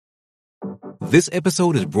This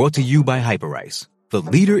episode is brought to you by Hyperice, the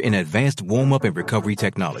leader in advanced warm-up and recovery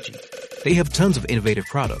technology. They have tons of innovative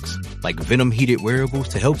products, like Venom-heated wearables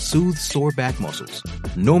to help soothe sore back muscles,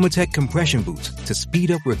 Normatec compression boots to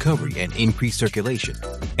speed up recovery and increase circulation,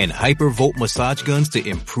 and Hypervolt massage guns to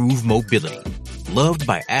improve mobility. Loved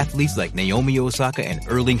by athletes like Naomi Osaka and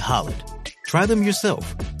Erling Haaland. Try them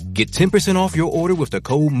yourself. Get 10% off your order with the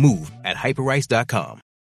code MOVE at hyperice.com.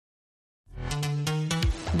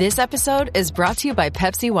 This episode is brought to you by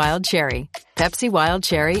Pepsi Wild Cherry. Pepsi Wild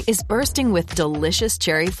Cherry is bursting with delicious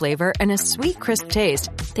cherry flavor and a sweet, crisp taste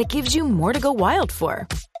that gives you more to go wild for.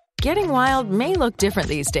 Getting wild may look different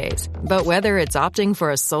these days, but whether it's opting for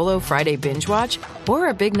a solo Friday binge watch or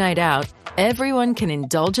a big night out, everyone can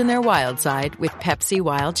indulge in their wild side with Pepsi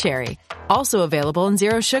Wild Cherry. Also available in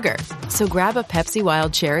Zero Sugar. So grab a Pepsi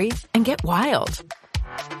Wild Cherry and get wild.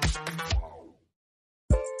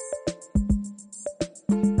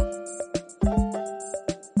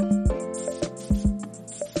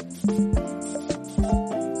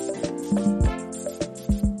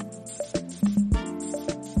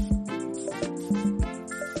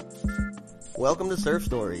 Welcome to Surf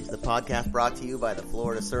Stories, the podcast brought to you by the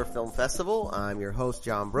Florida Surf Film Festival. I'm your host,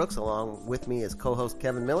 John Brooks. Along with me is co-host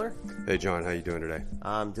Kevin Miller. Hey, John. How you doing today?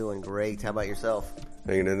 I'm doing great. How about yourself?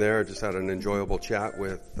 Hanging in there. Just had an enjoyable chat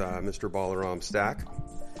with Mr. Balaram Stack.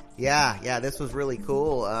 Yeah, this was really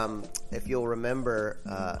cool. If you'll remember,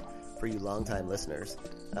 for you longtime listeners,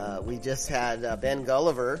 we just had Ben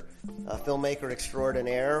Gulliver, a filmmaker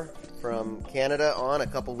extraordinaire from Canada, on a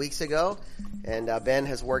couple weeks ago. And Ben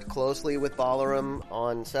has worked closely with Balaram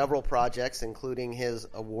on several projects, including his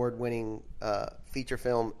award-winning feature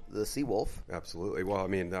film, The Seawolf. Absolutely. Well, I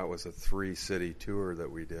mean, that was a 3-city tour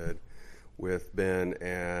that we did with Ben,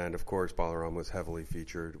 and of course, Balaram was heavily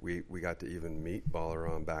featured. We got to even meet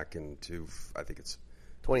Balaram back into, I think it's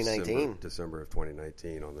 2019. December of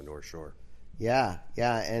 2019 on the North Shore. Yeah.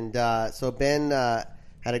 And so Ben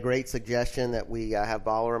had a great suggestion that we have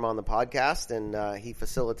Balaram on the podcast, and he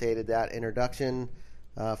facilitated that introduction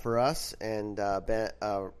for us. And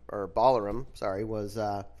Balaram,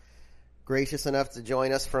 was gracious enough to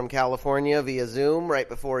join us from California via Zoom right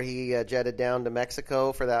before he jetted down to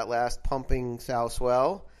Mexico for that last pumping south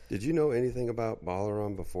swell. Did you know anything about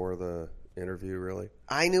Balaram before the interview, really?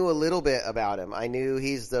 I knew a little bit about him. I knew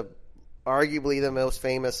he's arguably the most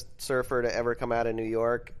famous surfer to ever come out of New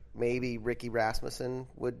York. Maybe Ricky Rasmussen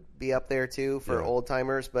would be up there too for old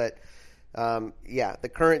timers, but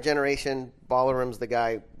the current generation, Balaram's the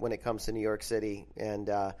guy when it comes to New York City, and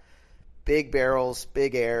big barrels,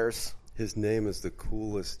 big airs. His name is the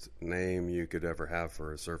coolest name you could ever have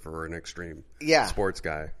for a surfer or an extreme sports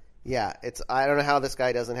guy. Yeah, I don't know how this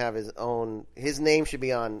guy doesn't have his own. His name should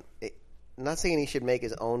be on. I'm not saying he should make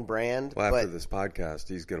his own brand. Well, after this podcast,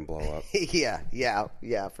 he's going to blow up.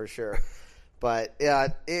 Yeah, for sure. But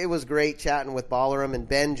it was great chatting with Balaram, and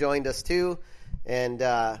Ben joined us too. And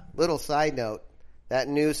little side note, that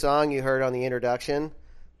new song you heard on the introduction,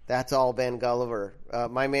 that's all Ben Gulliver.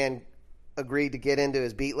 My man agreed to get into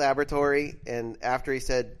his beat laboratory, and after he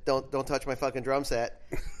said, don't touch my fucking drum set,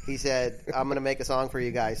 he said, I'm going to make a song for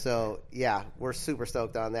you guys. So, yeah, we're super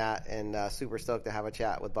stoked on that, and super stoked to have a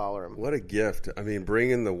chat with Balaram. What a gift. I mean,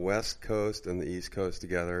 bringing the West Coast and the East Coast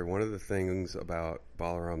together, one of the things about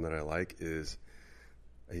Balaram that I like is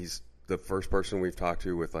he's the first person we've talked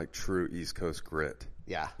to with, like, true East Coast grit.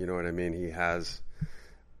 Yeah. You know what I mean? He has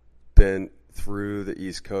been through the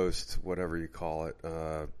East Coast, whatever you call it,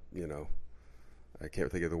 I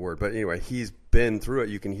can't think of the word, but anyway, he's been through it.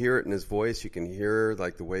 You can hear it in his voice. You can hear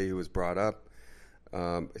like the way he was brought up.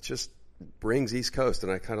 It just brings East Coast,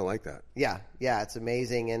 and I kind of like that. Yeah, it's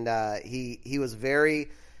amazing, and he was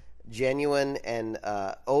very genuine and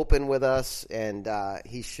open with us, and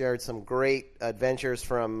he shared some great adventures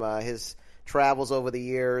from his travels over the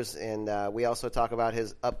years, and we also talk about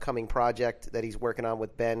his upcoming project that he's working on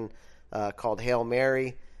with Ben called Hail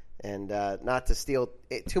Mary, and not to steal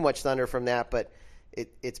too much thunder from that, but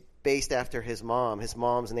it's based after his mom. His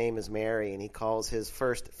mom's name is Mary, and he calls his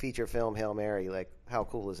first feature film Hail Mary. Like, how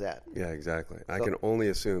cool is that? Yeah, exactly. I can only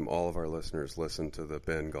assume all of our listeners listen to the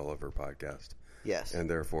Ben Gulliver podcast. Yes. And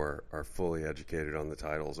therefore are fully educated on the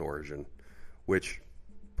title's origin, which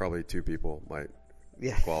probably 2 people might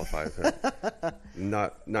qualify for.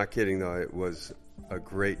 Not kidding, though. It was a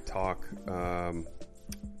great talk.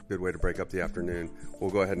 Good way to break up the afternoon.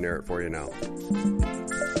 We'll go ahead and air it for you now.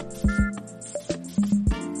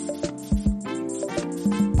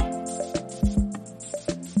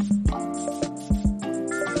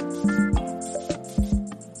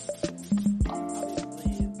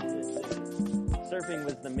 Surfing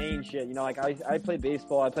was the main shit. You know, like I played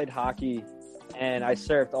baseball, I played hockey, and I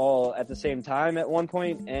surfed all at the same time at one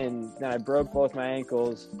point, and then I broke both my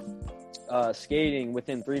ankles skating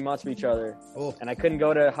within 3 months of each other. Oh. And I couldn't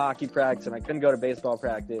go to hockey practice, and I couldn't go to baseball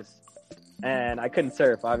practice, and I couldn't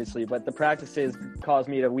surf, obviously, but the practices caused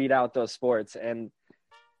me to weed out those sports. And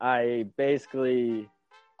I basically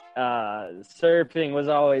surfing was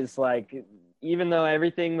always like, even though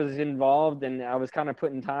everything was involved and I was kind of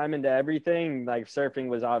putting time into everything, like surfing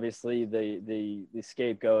was obviously the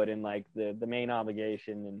scapegoat and like the main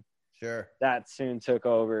obligation. And sure, that soon took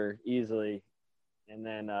over easily. And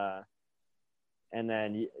then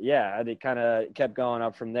yeah, it kind of kept going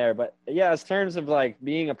up from there. But yeah, in terms of like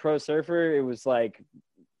being a pro surfer, it was like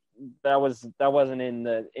that wasn't in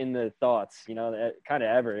the thoughts, you know, kind of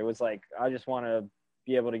ever. It was like, I just want to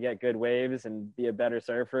be able to get good waves and be a better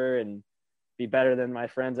surfer and be better than my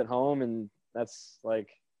friends at home. And that's like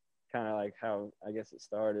kind of like how I guess it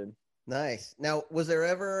started. Nice. Now, was there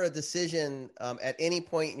ever a decision at any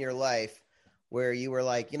point in your life where you were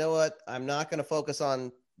like, you know what, I'm not going to focus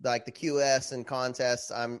on like the QS and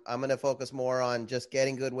contests. I'm going to focus more on just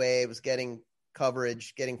getting good waves, getting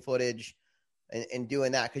coverage, getting footage, and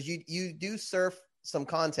doing that? Because you do surf some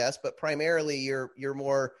contests, but primarily you're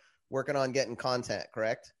more working on getting content,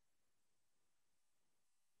 correct?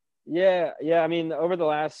 Yeah. I mean, over the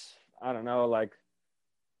last, I don't know, like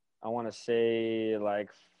I want to say like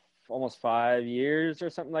almost 5 years or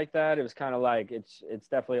something like that, it was kind of like it's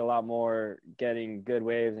definitely a lot more getting good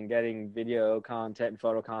waves and getting video content and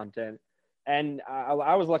photo content. And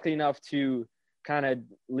I was lucky enough to kind of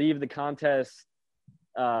leave the contest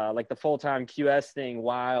like the full-time QS thing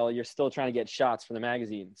while you're still trying to get shots for the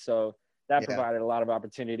magazine. So that provided a lot of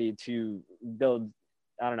opportunity to build,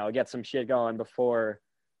 I don't know, get some shit going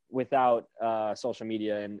without social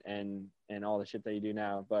media and all the shit that you do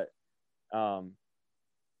now. But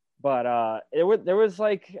there was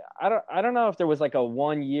like, I don't know if there was like a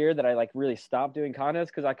 1 year that I like really stopped doing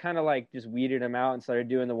contests, because I kind of like just weeded them out and started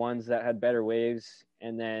doing the ones that had better waves,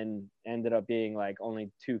 and then ended up being like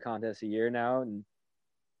only 2 contests a year now. And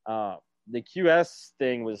the QS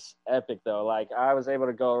thing was epic though. Like I was able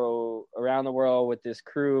to go around the world with this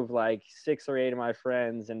crew of like 6 or 8 of my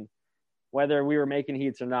friends, and whether we were making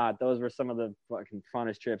heats or not, those were some of the fucking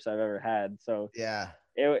funnest trips I've ever had. So yeah,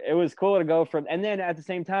 it was cool to go from, and then at the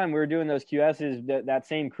same time we were doing those QSs, that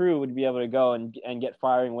same crew would be able to go and get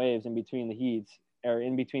firing waves in between the heats or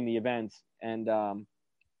in between the events. And it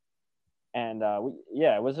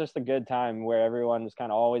was just a good time where everyone was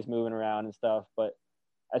kind of always moving around and stuff. But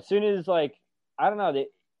as soon as like, I don't know,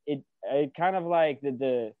 it kind of like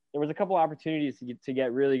there was a couple opportunities to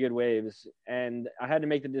get really good waves, and I had to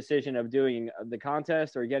make the decision of doing the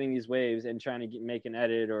contest or getting these waves and trying to make an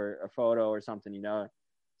edit or a photo or something, you know.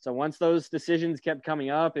 So once those decisions kept coming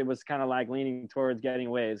up, it was kind of like leaning towards getting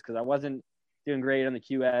waves, because I wasn't doing great on the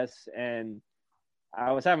QS and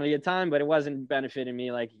I was having a good time, but it wasn't benefiting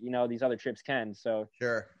me like, you know, these other trips can. So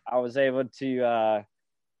sure, I was able to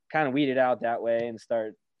kind of weed it out that way and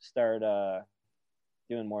start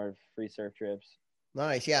doing more free surf trips.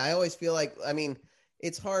 Nice. Yeah, I always feel like, I mean,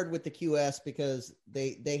 it's hard with the QS because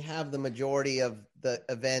they have the majority of the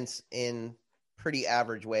events in pretty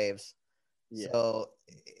average waves. Yeah. So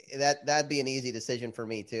that'd be an easy decision for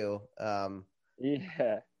me too.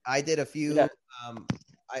 Yeah. I did a few. Yeah.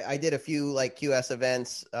 I did a few like QS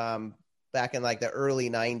events back in like the early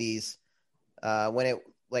 '90s when it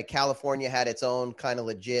like California had its own kind of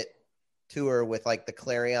legit tour with like the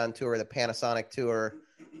Clarion tour, the Panasonic tour,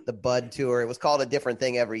 the Bud tour. It was called a different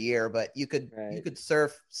thing every year, but you could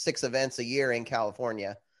surf 6 events a year in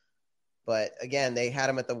California. But again, they had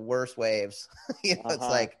them at the worst waves. You know, It's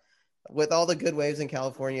like with all the good waves in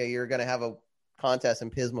California, you're going to have a contest in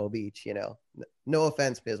Pismo Beach, you know. No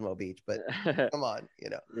offense, Pismo Beach, but come on, you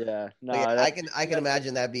know. Yeah. No, I can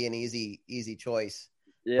imagine that be an easy choice.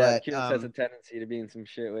 Yeah, but, QS has a tendency to be in some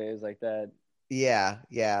shit waves like that. Yeah.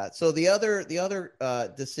 So the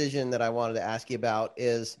other decision that I wanted to ask you about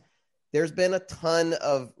is there's been a ton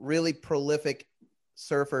of really prolific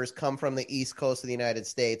surfers come from the East Coast of the United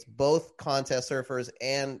States, both contest surfers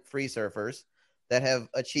and free surfers that have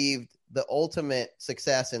achieved the ultimate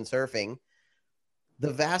success in surfing.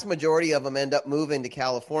 The vast majority of them end up moving to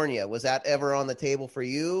California. Was that ever on the table for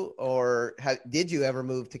you, or did you ever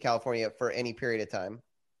move to California for any period of time?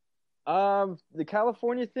 The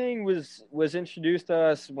California thing was introduced to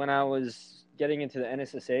us when I was getting into the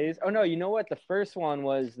NSSAs. Oh no, you know what? The first one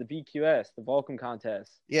was the BQS, the Vulcan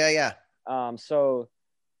contest. Yeah. So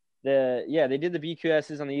they did the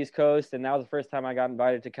BQSs on the East Coast, and that was the first time I got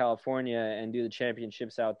invited to California and do the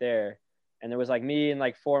championships out there. And there was like me and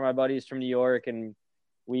like 4 of my buddies from New York, and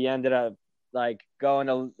we ended up like I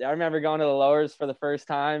remember going to the lowers for the first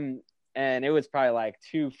time, and it was probably like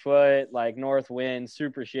 2 foot, like north wind,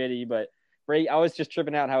 super shitty, but I was just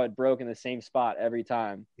tripping out how it broke in the same spot every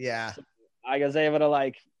time. Yeah. So I was able to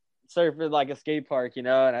like surf at like a skate park, and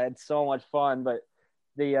I had so much fun. But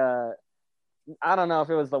I don't know if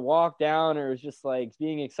it was the walk down or it was just like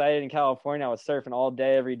being excited in California. I was surfing all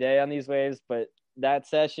day, every day on these waves, but that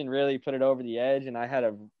session really put it over the edge, and I had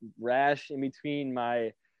a rash in between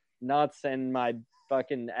my nuts and my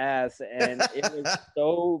fucking ass, and it was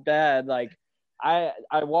so bad. Like I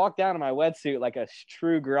walked down in my wetsuit like a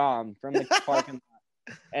true Grom from the parking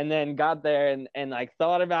lot, and then got there and like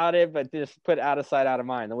thought about it, but just put out of sight, out of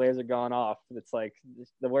mind. The waves are going off. It's like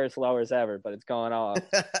the worst lowers ever, but it's going off.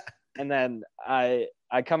 And then I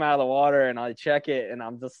come out of the water and I check it, and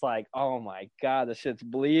I'm just like, oh my God, this shit's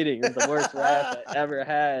bleeding. It's the worst rash I ever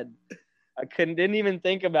had. I didn't even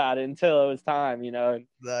think about it until it was time,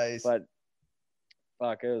 Nice. But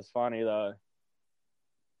fuck, it was funny though.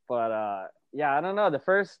 But yeah, I don't know. That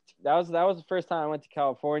was the first time I went to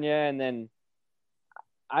California, and then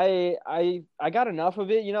I got enough of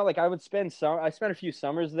it, like I spent a few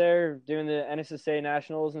summers there doing the NSSA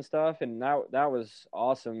nationals and stuff, and that was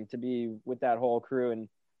awesome to be with that whole crew. And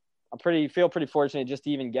feel pretty fortunate just to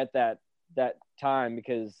even get that time,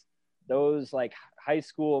 because those like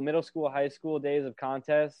middle school, high school days of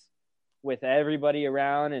contests with everybody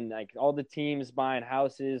around, and like all the teams buying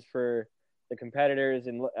houses for the competitors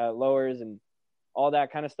and lowers and all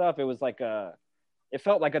that kind of stuff. It was like it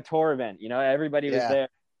felt like a tour event, everybody was there.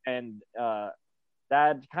 And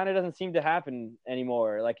that kind of doesn't seem to happen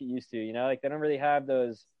anymore like it used to, like they don't really have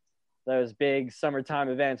those big summertime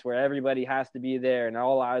events where everybody has to be there and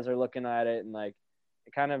all eyes are looking at it, and like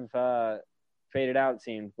it kind of faded out, it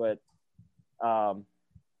seems. But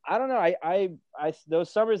I don't know, I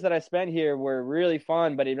those summers that I spent here were really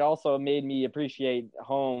fun, but it also made me appreciate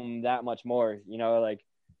home that much more, like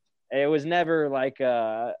it was never like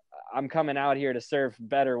I'm coming out here to surf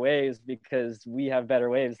better waves because we have better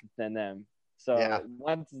waves than them. So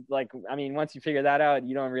once you figure that out,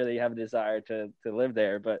 you don't really have a desire to live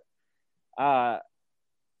there. But I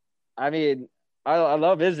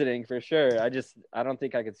love visiting for sure. I don't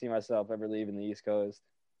think I could see myself ever leaving the East Coast.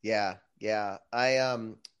 Yeah.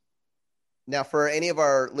 Now for any of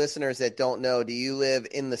our listeners that don't know, do you live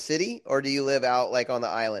in the city or do you live out like on the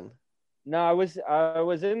island? No, I was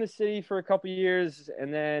in the city for a couple of years,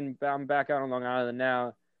 and then I'm back out on Long Island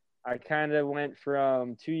now. I kind of went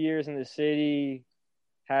from 2 years in the city,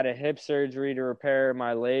 had a hip surgery to repair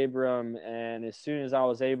my labrum, and as soon as I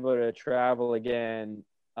was able to travel again,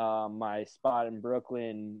 my spot in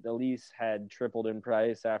Brooklyn, the lease had tripled in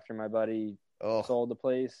price after my buddy sold the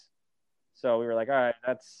place. So we were like, all right,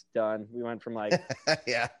 that's done. We went from like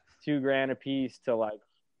 $2,000 a piece to like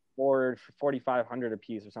 $4,500 a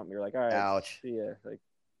piece or something. You're like, all right, ouch. See ya. Like,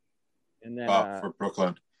 and then for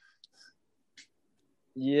Brooklyn.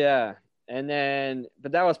 Yeah, and then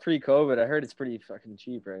but that was pre-COVID. I heard it's pretty fucking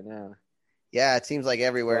cheap right now. Yeah, it seems like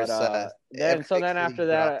everywhere. Then after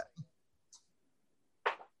that,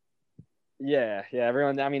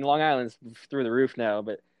 everyone. I mean, Long Island's through the roof now,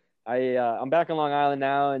 but I'm back in Long Island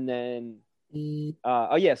now, and then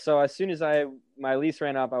so as soon as my lease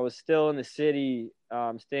ran up, I was still in the city,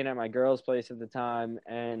 staying at my girl's place at the time,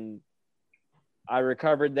 and I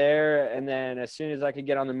recovered there. And then as soon as I could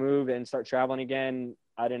get on the move and start traveling again,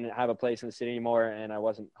 I didn't have a place in the city anymore, and I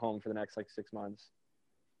wasn't home for the next like 6 months.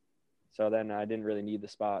 So then I didn't really need the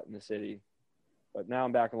spot in the city. But now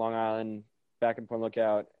I'm back in Long Island, back in Point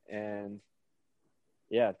Lookout, and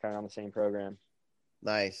yeah, kind of on the same program.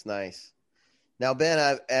 Nice. Now,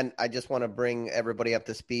 Ben, I just want to bring everybody up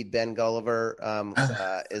to speed. Ben Gulliver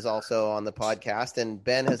is also on the podcast, and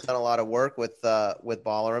Ben has done a lot of work with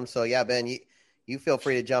Balaram. So, yeah, Ben, you feel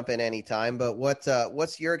free to jump in anytime. But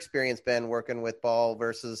what's your experience, Ben, working with Ball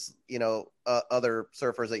versus other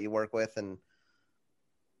surfers that you work with? And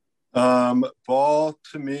Ball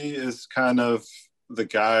to me is kind of the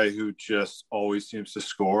guy who just always seems to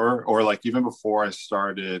score. Or like even before I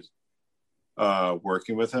started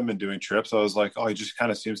working with him and doing trips, I was like, oh, he just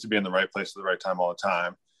kind of seems to be in the right place at the right time all the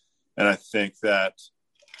time. And I think that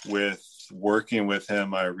with working with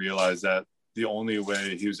him, I realized that the only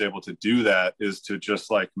way he was able to do that is to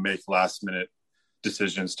just like make last minute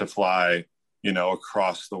decisions to fly,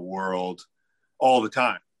 across the world all the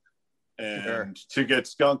time, and to get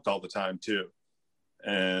skunked all the time too.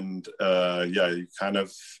 And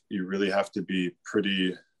you really have to be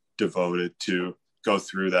pretty devoted to go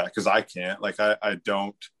through that, because I can't. Like I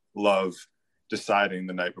don't love deciding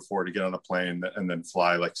the night before to get on a plane and then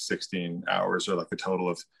fly like 16 hours or like a total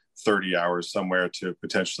of 30 hours somewhere to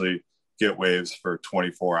potentially get waves for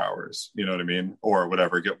 24 hours, you know what I mean? Or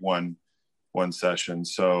whatever, get one session.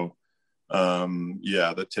 So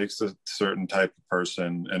that takes a certain type of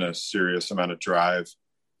person and a serious amount of drive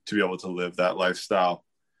to be able to live that lifestyle.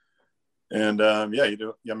 And you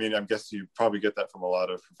do. I mean, I guess you probably get that from a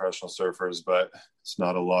lot of professional surfers, but it's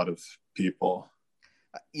not a lot of people.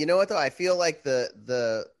 You know what though? I feel like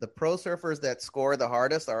the pro surfers that score the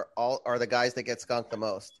hardest are the guys that get skunked the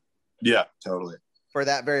most. Yeah, totally. For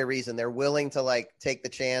that very reason, they're willing to like take the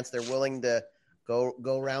chance. They're willing to go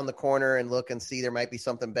around the corner and look and see there might be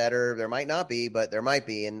something better. There might not be, but there might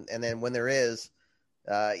be. And then when there is,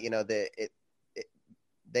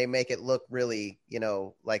 they make it look really,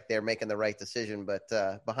 like they're making the right decision. But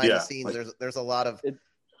behind the scenes, there's a lot of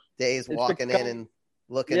days walking in and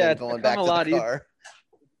looking and going back to the car.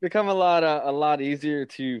 It's become a lot easier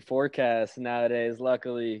to forecast nowadays,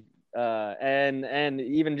 luckily. And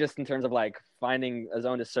even just in terms of like finding a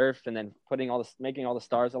zone to surf and then making all the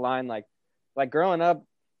stars align, like growing up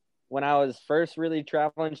when I was first really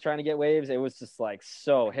traveling, trying to get waves, it was just like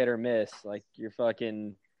so hit or miss. Like you're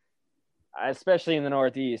fucking, especially in the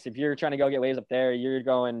Northeast, if you're trying to go get waves up there, you're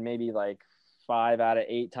going maybe like 5 out of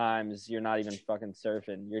 8 times. You're not even fucking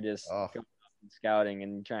surfing. You're just going and scouting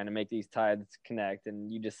and trying to make these tides connect.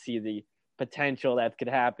 And you just see the potential that could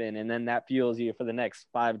happen. And then that fuels you for the next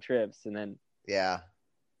 5 trips. And then,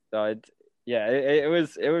 so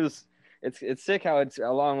it's sick how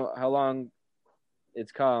long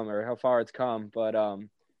it's come or how far it's come. But,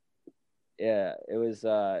 it was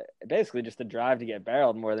basically just a drive to get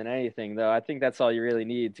barreled more than anything, though. I think that's all you really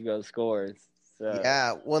need to go score.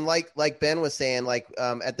 When like Ben was saying, like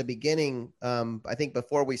at the beginning, I think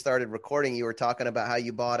before we started recording, you were talking about how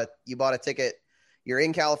you bought a ticket. You're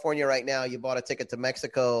in California right now. You bought a ticket to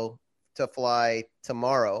Mexico to fly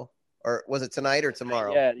tomorrow, or was it tonight or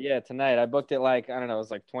tomorrow? Yeah, tonight. I booked it like, I don't know, it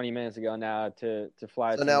was like 20 minutes ago now to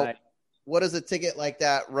fly tonight. Now, what does a ticket like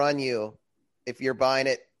that run you if you're buying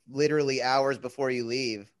it literally hours before you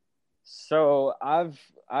leave? So I've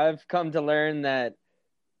come to learn that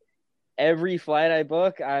every flight I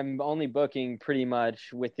book, I'm only booking pretty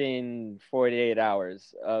much within 48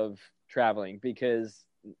 hours of traveling, because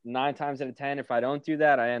 9 times out of 10, if I don't do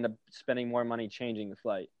that, I end up spending more money changing the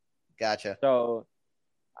flight. Gotcha. So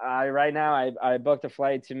right now I booked a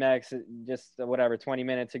flight to Mex just 20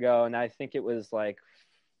 minutes ago, and I think it was like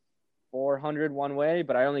 400 one way,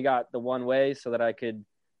 but I only got the one way so that I could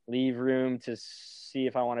leave room to see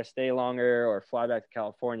if I want to stay longer or fly back to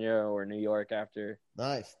California or New York after.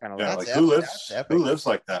 Nice. Kind of like who lives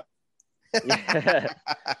like that? Yeah.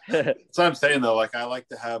 That's what I'm saying though. Like I like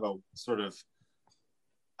to have a sort of,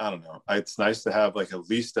 I don't know. It's nice to have like at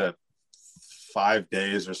least 5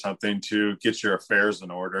 days or something to get your affairs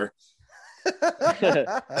in order.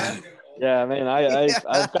 Yeah, man,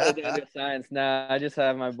 I've got it down to science now. I just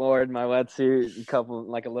have my board, my wetsuit,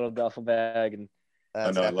 a little duffel bag, and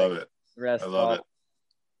I know, I love it. Rest. I love it.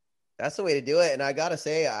 That's the way to do it. And I gotta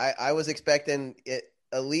say, I was expecting it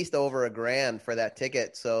at least over $1,000 for that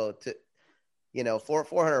ticket. So to,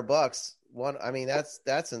 $400 one. I mean,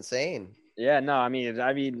 that's insane. Yeah, no, I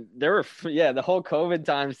mean, there were, the whole COVID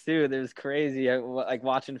times too. It was crazy. Like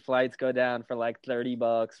watching flights go down for like $30,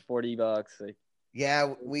 $40. Like,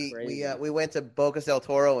 yeah, we went to Bocas del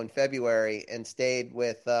Toro in February and stayed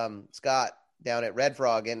with Scott down at Red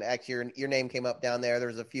Frog, and actually your name came up down there. There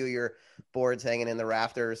was a few of your boards hanging in the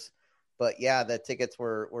rafters, but yeah, the tickets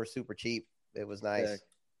were super cheap. It was nice.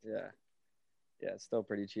 Yeah, it's still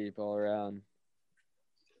pretty cheap all around.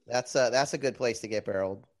 That's a good place to get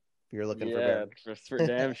barreled. You're looking for barrels. For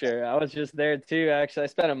damn sure. I was just there too. Actually, I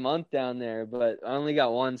spent a month down there, but I only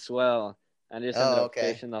got one swell. I just ended up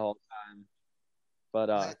fishing the whole time.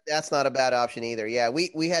 But that's not a bad option either. Yeah,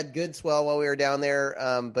 we had good swell while we were down there,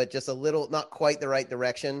 but just a little, not quite the right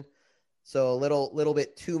direction. So a little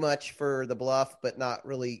bit too much for the bluff, but not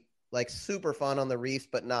really like super fun on the reefs,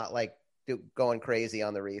 but not like going crazy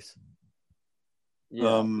on the reefs.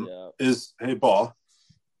 Hey, Ball.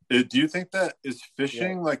 Do you think that is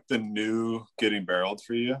fishing like the new getting barreled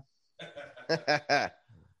for you? Are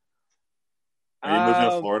you moving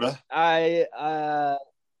to Florida?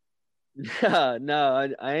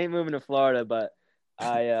 No, I ain't moving to Florida, but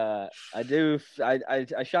I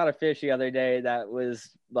shot a fish the other day that was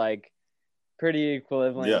like pretty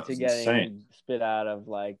equivalent to getting spit out of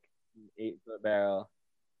like 8-foot barrel.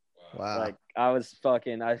 Wow. Like I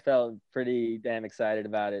felt pretty damn excited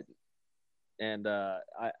about it. And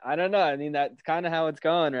I don't know. I mean, that's kind of how it's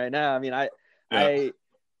going right now. I mean,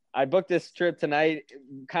 I booked this trip tonight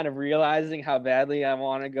kind of realizing how badly I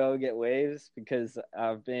want to go get waves, because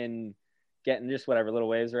I've been getting just whatever little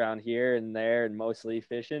waves around here and there and mostly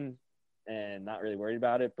fishing. and not really worried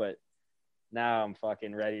about it. But now I'm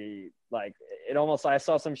fucking ready. Like I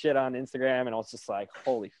saw some shit on Instagram and I was just like,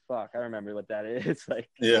 holy fuck, I remember what that is. Like,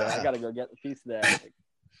 yeah, I got to go get a piece of that. Like,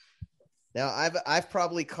 now I've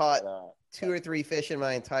probably caught 2 or 3 fish in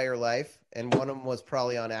my entire life, and one of them was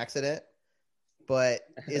probably on accident. But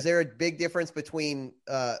is there a big difference between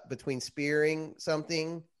spearing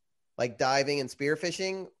something like diving and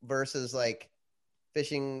spearfishing versus like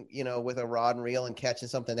fishing, with a rod and reel and catching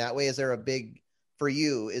something that way? Is there a big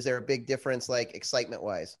difference, like excitement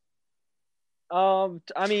wise?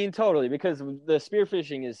 I mean, totally, because the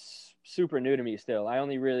spearfishing is super new to me still. I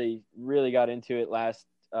only really got into it last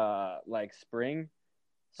like spring.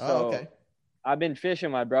 So okay. I've been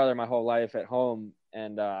fishing my brother my whole life at home,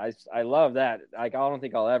 and I love that. Like, I don't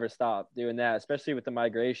think I'll ever stop doing that, especially with the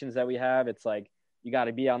migrations that we have. It's like you got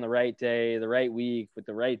to be on the right day, the right week, with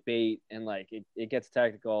the right bait, and like it gets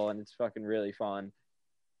technical, and it's fucking really fun.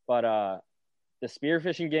 But the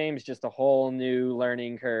spearfishing game is just a whole new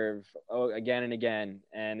learning curve again and again,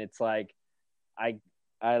 and it's like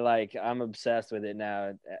I'm obsessed with it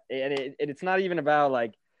now, and it's not even about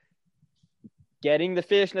like getting the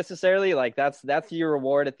fish necessarily. Like that's your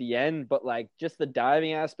reward at the end, but like just the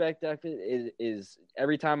diving aspect of it is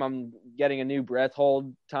every time I'm getting a new breath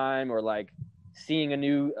hold time or like seeing a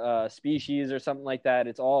new species or something like that,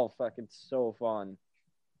 it's all fucking so fun.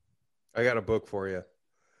 I got a book for you.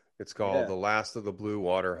 It's called The Last of the Blue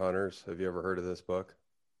Water Hunters. Have you ever heard of this book?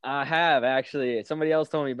 I have, actually. Somebody else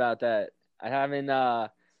told me about that. I haven't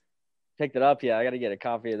picked it up yet. I got to get a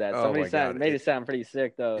copy of that. Somebody made it sound pretty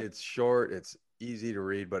sick, though. It's short. It's easy to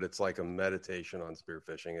read, but it's like a meditation on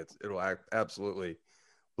spearfishing. It'll absolutely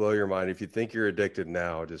blow your mind. If you think you're addicted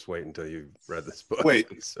now, just wait until you've read this book. Wait,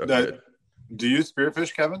 do you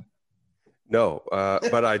spearfish, Kevin? No,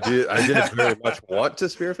 but I did very much want to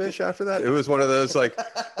spearfish after that. It was one of those like,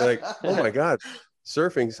 oh my God,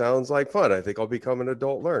 surfing sounds like fun. I think I'll become an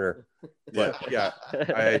adult learner. But yeah,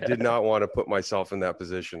 I did not want to put myself in that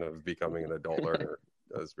position of becoming an adult learner.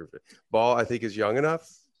 Ball, I think, is young enough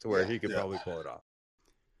to where he could probably pull it off.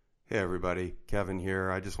 Hey everybody, Kevin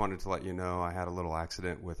here. I just wanted to let you know I had a little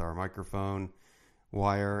accident with our microphone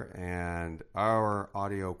wire, and our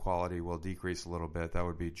audio quality will decrease a little bit. That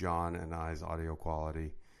would be John and I's audio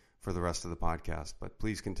quality for the rest of the podcast. But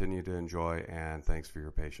please continue to enjoy, and thanks for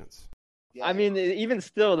your patience. I mean, even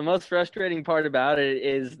still, the most frustrating part about it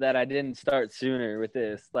is that I didn't start sooner with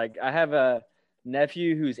this. Like, I have a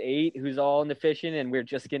nephew who's 8, who's all into fishing, and we're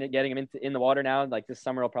just getting him in the water now. Like, this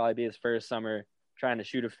summer will probably be his first summer trying to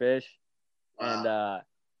shoot a fish. Wow. And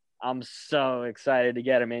I'm so excited to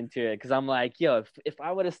get him into it, because I'm like, yo, if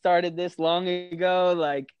I would have started this long ago,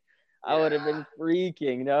 like, I would have been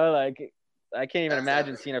freaking, like, I can't even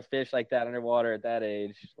imagine seeing a fish like that underwater at that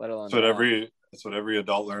age, let alone. That's what every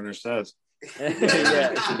adult learner says.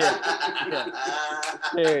 yeah.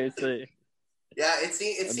 Seriously. Yeah, it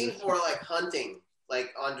seems more like hunting,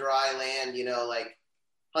 like on dry land, like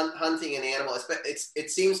hunting an animal.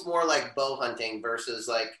 It seems more like bow hunting versus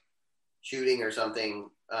like shooting or something.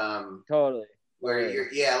 Totally. Where you're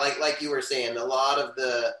like you were saying, a lot of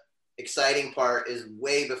the exciting part is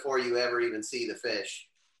way before you ever even see the fish,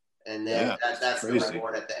 and then that's the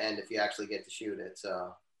reward at the end if you actually get to shoot it.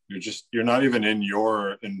 So you're not even in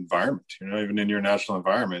your environment. You're not even in your natural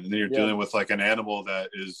environment, and then you're dealing with like an animal that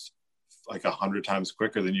is like 100 times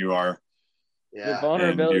quicker than you are. Yeah, the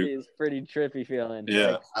vulnerability is pretty trippy feeling.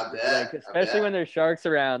 Yeah, like, I bet. Like, especially when there's sharks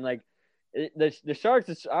around. Like the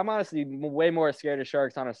sharks, I'm honestly way more scared of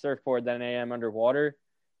sharks on a surfboard than I am underwater,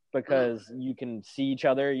 because you can see each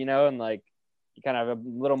other, and like you kind of have a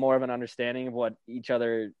little more of an understanding of what each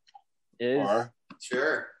other is.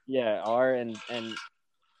 Sure. Yeah,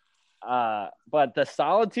 but the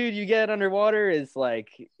solitude you get underwater is like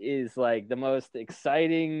the most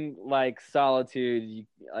exciting like solitude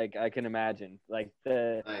I can imagine. Like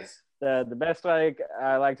the best way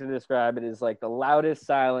I like to describe it is like the loudest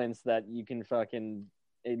silence that you can fucking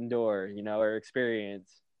endure, or experience.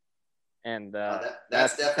 And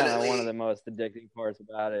that's definitely one of the most addicting parts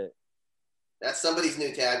about it. That's somebody's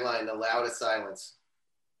new tagline: the loudest silence.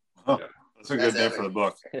 Oh. Yeah. That's a good name for the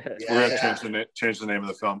book. We're gonna change the name of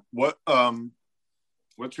the film.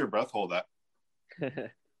 What's your breath hold at?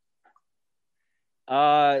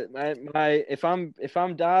 If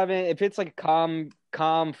I'm diving, if it's like calm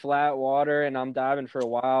flat water and I'm diving for a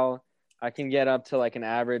while, I can get up to like an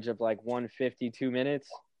average of like 152 minutes.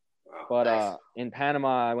 Wow, but nice. In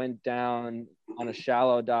Panama, I went down on a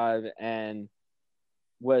shallow dive and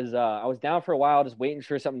I was down for a while just waiting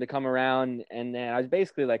for something to come around, and then I was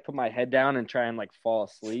basically like put my head down and try and like fall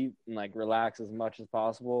asleep and like relax as much as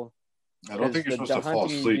possible. I don't think you're supposed to fall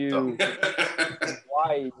asleep though.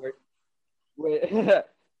 Why?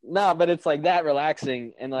 No, but it's like that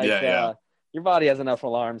relaxing, and like your body has enough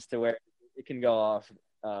alarms to where it can go off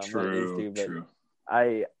when it needs to.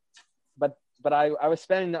 But true. I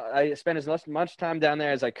spent as much time down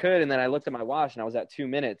there as I could, and then I looked at my watch and I was at 2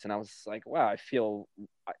 minutes, and I was like, wow, I feel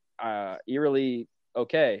eerily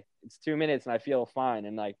okay. It's 2 minutes and I feel fine,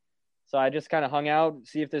 and like, so I just kind of hung out,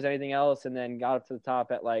 see if there's anything else, and then got up to the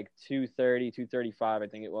top at like 2:30, 2:35, I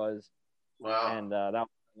think it was. Wow. And that was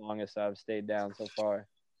the longest I've stayed down so far.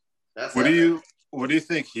 What do you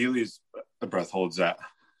think Healy's breath holds at?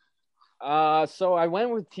 So I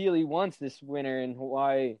went with Healy once this winter in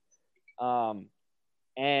Hawaii.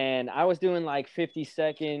 And I was doing like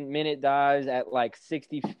 50-second minute dives at like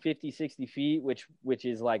 60 feet, which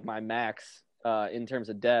is like my max in terms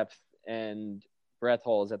of depth and breath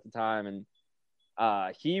holds at the time. And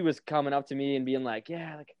he was coming up to me and being like,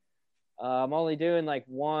 yeah, like I'm only getting up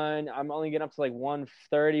to like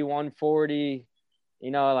 130, 140,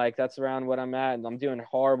 you know, like that's around what I'm at, and I'm doing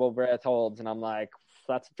horrible breath holds, and I'm like,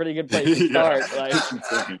 that's a pretty good place to start. Like,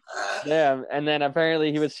 yeah. And then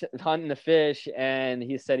apparently he was hunting the fish, and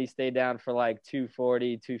he said he stayed down for like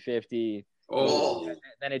 240, 250. Oh. And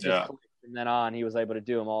then it just clicked from then on. He was able to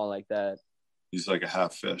do them all like that. He's like a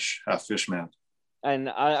half fish man. And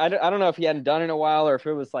I don't know if he hadn't done it in a while, or if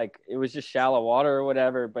it was just shallow water or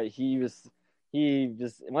whatever, but he just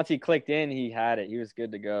once he clicked in, he had it. He was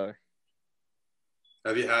good to go.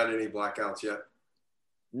 Have you had any blackouts yet?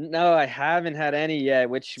 No, I haven't had any yet,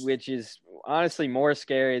 which is honestly more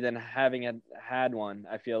scary than having had one,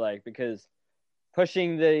 I feel like, because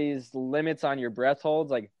pushing these limits on your breath holds,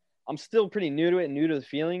 like I'm still pretty new to it, new to the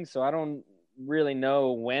feeling, so I don't really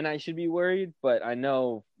know when I should be worried, but I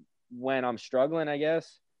know when I'm struggling, I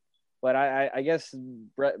guess. But I guess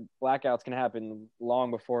blackouts can happen long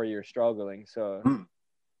before you're struggling, so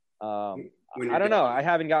I don't know. I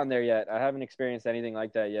haven't gotten there yet. I haven't experienced anything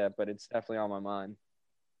like that yet, but it's definitely on my mind.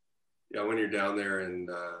 Yeah, when you're down there in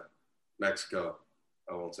Mexico,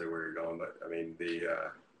 I won't say where you're going, but I mean,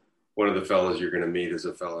 one of the fellas you're going to meet is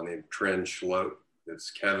a fella named Tren Schlote. It's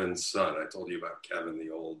Kevin's son. I told you about Kevin,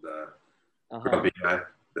 the old grumpy guy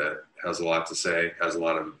that has a lot to say, has a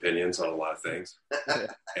lot of opinions on a lot of things,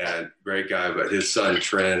 and great guy. But his son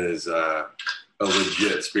Tren is a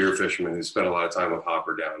legit spear fisherman who spent a lot of time with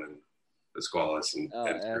Hopper down in Esquales and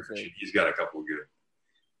spear fishing. He's got a couple of good,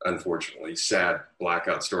 unfortunately, sad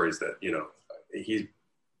blackout stories that, you know, he's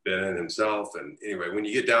been in himself. And anyway, when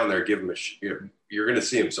you get down there, give him you're going to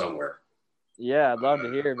see him somewhere. Yeah, I'd love to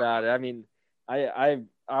hear about it. I mean, I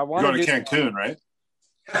want to go to Cancun, right?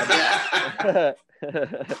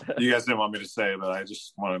 You guys didn't want me to say, but I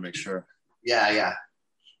just want to make sure. Yeah.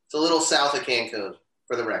 It's a little south of Cancun,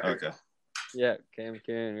 for the record. Okay. Yeah,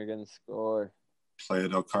 Cancun, we're going to score. Playa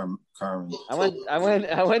del Carmen.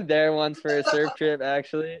 I went there once for a surf trip,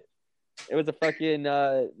 actually. It was a fucking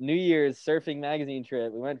New Year's surfing magazine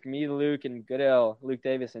trip. We went, me, Luke, and Goodell. Luke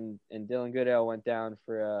Davis and Dylan Goodell went down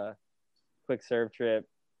for a quick surf trip.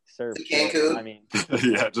 Cancun? I mean.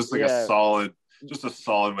 Yeah, just like a solid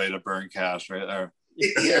way to burn cash right there.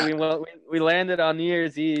 Yeah, we landed on New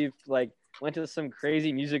Year's Eve, like went to some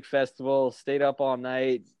crazy music festival, stayed up all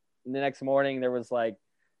night. And the next morning there was like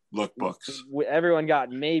lookbooks. Everyone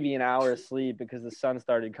got maybe an hour of sleep because the sun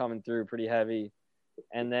started coming through pretty heavy.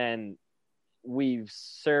 And then we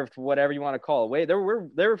surfed whatever you want to call it. Wave. There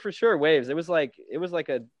were for sure waves. It was like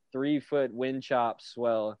a 3-foot wind chop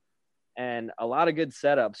swell and a lot of good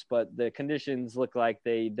setups, but the conditions look like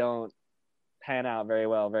they don't pan out very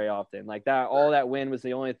well very often. Like that, all that wind was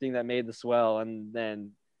the only thing that made the swell, and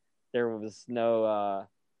then there was no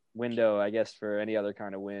window, I guess, for any other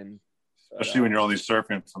kind of wind. Especially when you're only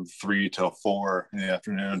surfing from 3 till 4 in the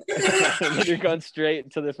afternoon. You're going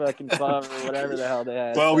straight to the fucking club or whatever the hell they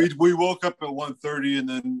had. Well, we woke up at 1:30 and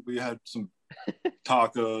then we had some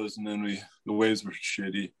tacos, and then the waves were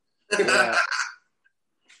shitty. Yeah.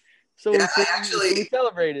 So we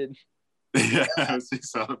celebrated. Yeah, we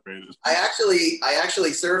celebrated. I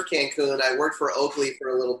actually served Cancun. I worked for Oakley for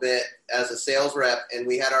a little bit as a sales rep, and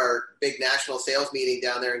we had our big national sales meeting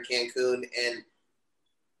down there in Cancun, and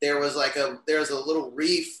there was a little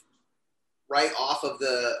reef right off of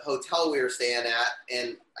the hotel we were staying at,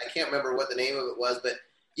 and I can't remember what the name of it was, but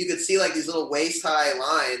you could see like these little waist-high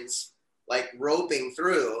lines like roping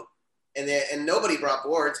through, and nobody brought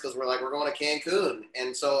boards because we're going to Cancun,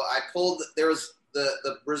 and so I pulled. There was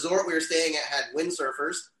the resort we were staying at had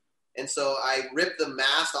windsurfers, and so I ripped the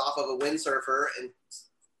mast off of a windsurfer, and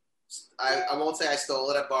I won't say I stole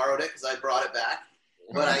it. I borrowed it because I brought it back,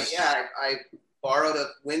 but I borrowed a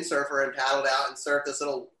windsurfer and paddled out and surfed this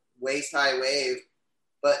little waist high wave,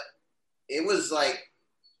 but it was like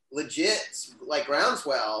legit, like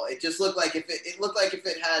groundswell. It just looked like if it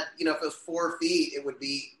had, if it was 4 feet, it would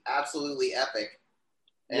be absolutely epic.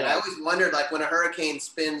 And I always wondered, like, when a hurricane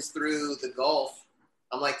spins through the Gulf,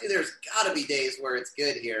 I'm like, dude, there's got to be days where it's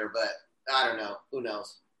good here, but I don't know. Who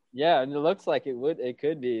knows? Yeah, and it looks like it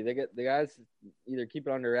could be. The guys either keep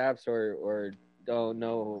it under wraps or don't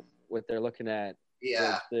know what they're looking at.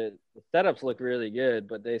 Yeah. The setups look really good,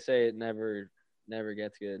 but they say it never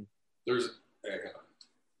gets good. There's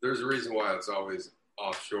a reason why it's always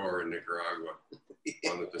offshore in Nicaragua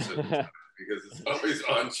on the Pacific side, because it's always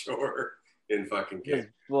onshore in fucking Canada.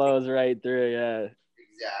 It blows right through, yeah.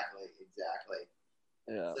 Exactly.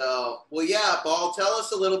 Yeah. So, well, yeah, Ball, tell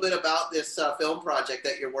us a little bit about this film project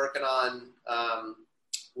that you're working on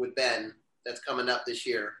with Ben that's coming up this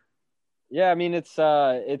year. Yeah, I mean, it's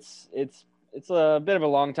a bit of a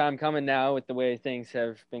long time coming now with the way things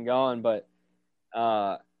have been going, but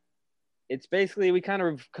it's basically, we kind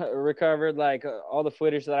of recovered like all the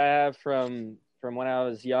footage that I have from when I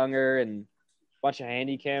was younger and a bunch of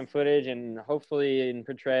handy cam footage, and hopefully in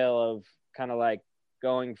portrayal of kind of like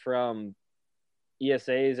going from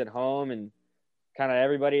ESAs at home and kind of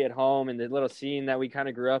everybody at home and the little scene that we kind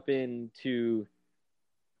of grew up in to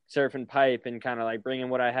surf and pipe, and kind of like bringing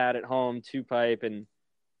what I had at home to pipe, and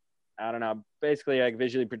I don't know, basically like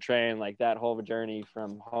visually portraying like that whole journey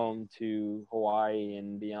from home to Hawaii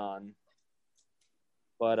and beyond.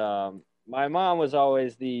 But my mom was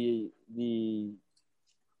always the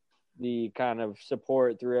kind of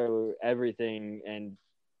support through everything, and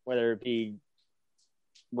whether it be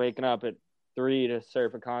waking up at 3 to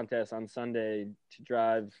surf a contest on Sunday, to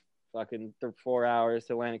drive fucking 4 hours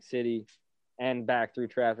to Atlantic City and back through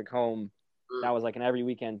traffic home. That was like an every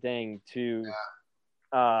weekend thing, to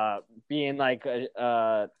being like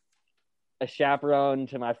a chaperone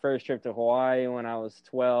to my first trip to Hawaii when I was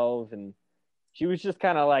 12. And she was just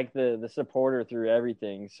kind of like the supporter through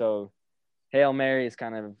everything. So Hail Mary is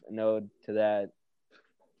kind of a node to that.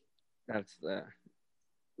 That's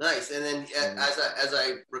nice. And then as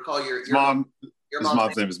I recall, your mom's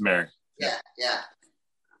name is Mary. Yeah.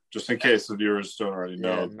 Just in case the viewers don't already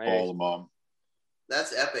know, Paul the mom.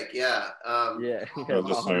 That's epic. Yeah.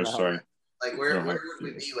 Listeners, sorry. Like where would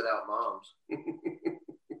we be without moms?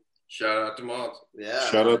 Shout out to moms. Yeah.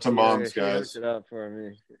 Shout out to moms, guys. It up for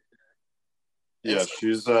me. Yeah,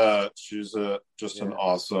 she's just an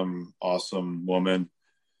awesome woman,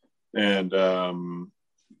 and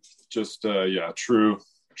true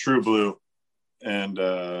blue, and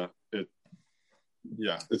it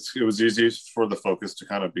was easy for the focus to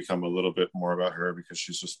kind of become a little bit more about her, because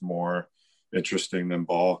she's just more interesting than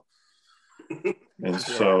Ball, and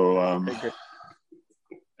so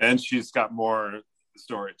and she's got more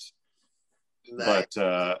stories. Nice.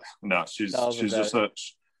 But no, she's an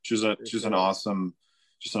awesome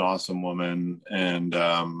woman, and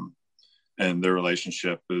their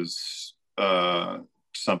relationship is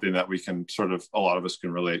something that we can a lot of us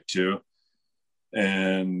can relate to.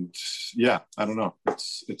 And yeah, I don't know,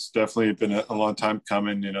 it's definitely been a long time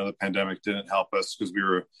coming. The pandemic didn't help us, because we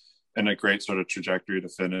were in a great sort of trajectory to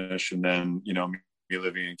finish, and then me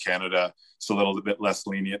living in Canada, it's a little bit less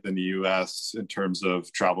lenient than the US in terms of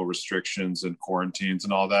travel restrictions and quarantines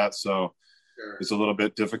and all that. So it's a little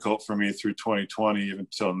bit difficult for me through 2020, even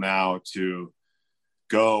till now, to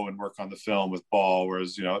go and work on the film with Ball.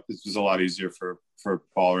 Whereas, it was a lot easier for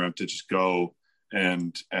Balaram to just go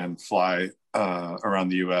and fly around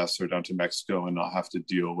the US or down to Mexico and not have to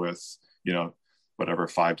deal with, whatever,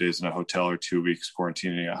 5 days in a hotel or 2 weeks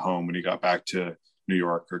quarantining at home when he got back to New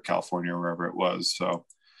York or California or wherever it was. So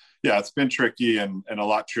yeah, it's been tricky and a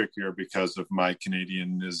lot trickier because of my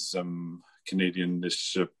Canadianism, and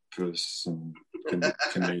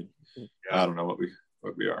I don't know what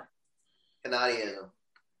we are. Canadianism.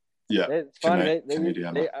 Yeah, it's funny.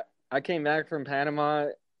 I came back from Panama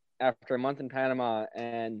after a month in Panama,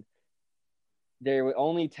 and the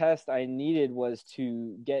only test I needed was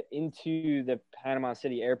to get into the Panama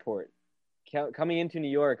City airport. Coming into New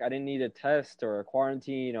York, I didn't need a test or a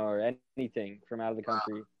quarantine or anything from out of the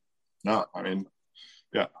country. No, I mean,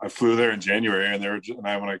 yeah, I flew there in January, and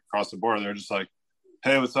when I crossed the border, they were just like,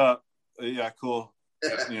 "Hey, what's up? Yeah, cool."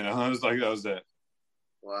 I was like, that was it.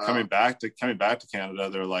 Wow. Coming back to Canada,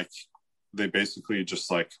 they're like, they basically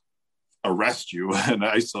just like arrest you and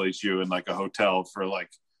isolate you in like a hotel for like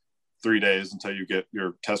 3 days until you get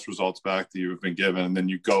your test results back that you've been given, and then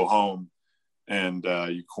you go home and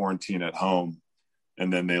you quarantine at home,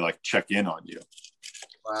 and then they like check in on you.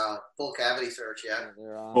 Wow, full cavity search, yeah.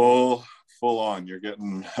 full on. You're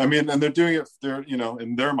getting, I mean, and they're doing it, they're, you know,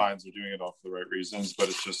 in their minds, they're doing it all for the right reasons, but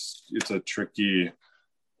it's a tricky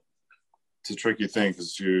thing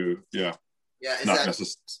because yeah.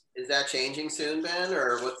 Is that changing soon, Ben,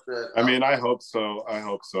 or what's the? I mean, I hope so.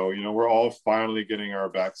 You know, we're all finally getting our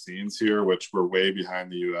vaccines here, which we're way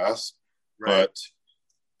behind the U.S. Right.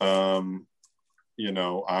 But, you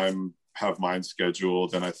know, have mine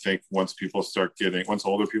scheduled, and I think once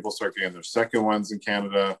older people start getting their second ones in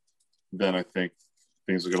Canada, then I think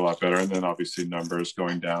things will get a lot better, and then obviously numbers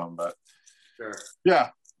going down. But sure, yeah,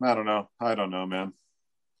 I don't know, man.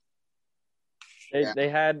 They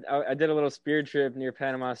had, I did a little spear trip near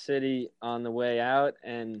Panama City on the way out,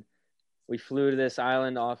 and we flew to this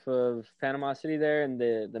island off of Panama City there, and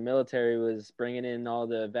the military was bringing in all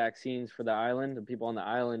the vaccines for the island, the people on the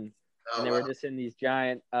island, and they were just in these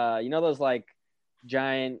giant, you know, those like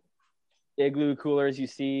giant igloo coolers you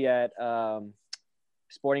see at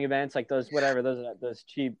sporting events, like those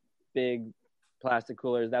cheap big plastic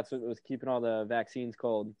coolers. That's what was keeping all the vaccines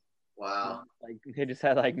cold. Wow. Like they just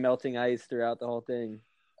had like melting ice throughout the whole thing.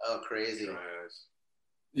 Oh, crazy.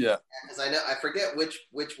 Yeah. Because I forget which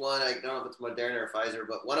one, I don't know if it's Moderna or Pfizer,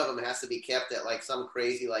 but one of them has to be kept at like some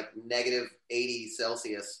crazy like negative 80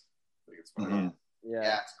 Celsius. Mm-hmm.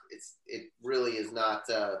 Yeah. It really is not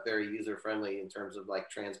very user friendly in terms of like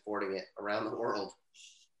transporting it around the world.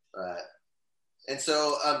 And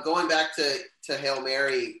so going back to Hail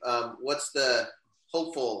Mary, what's the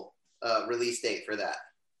hopeful release date for that?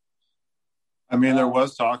 I mean, there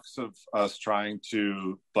was talks of us trying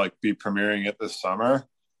to like be premiering it this summer.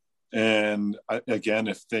 And again,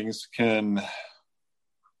 if we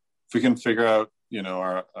can figure out, you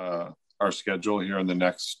know, our schedule here in the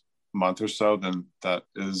next month or so, then that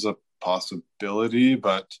is a possibility.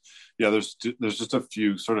 But yeah, there's just a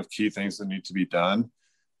few sort of key things that need to be done,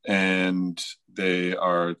 and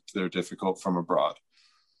they're difficult from abroad.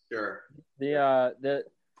 Sure. I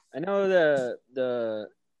know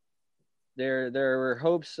there were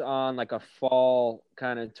hopes on like a fall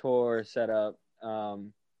kind of tour setup. The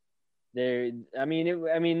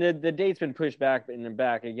date's been pushed back and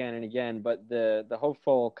back again and again, but the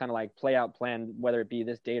hopeful kind of like play out plan, whether it be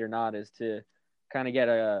this date or not, is to kind of get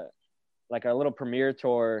a little premiere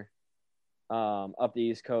tour up the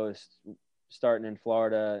East Coast, starting in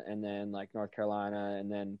Florida and then like North Carolina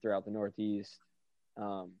and then throughout the Northeast,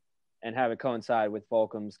 and have it coincide with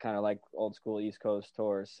Volcom's kind of like old school East Coast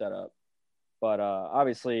tour setup. But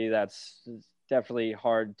obviously that's definitely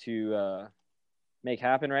hard to make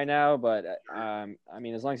happen right now. But I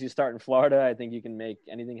mean, as long as you start in Florida, I think you can make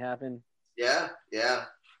anything happen. Yeah. So.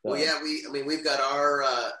 Well, yeah, we've got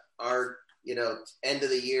our you know, end of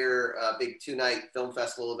the year big 2-night film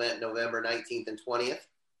festival event, November 19th and 20th.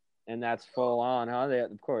 And that's full on, huh?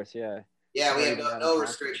 Of course, yeah. Yeah, we have no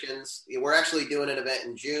restrictions. We're actually doing an event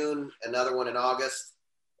in June, another one in August,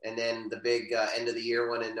 and then the big end of the year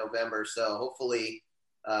one in November. So hopefully,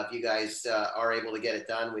 if you guys are able to get it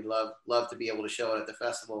done, we'd love to be able to show it at the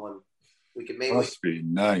festival, and we could be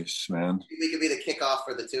nice, man. We could be the kickoff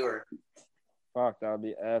for the tour. Fuck, that would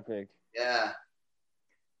be epic. Yeah.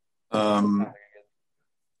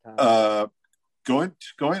 Going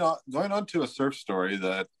on to a surf story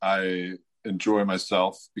that I enjoy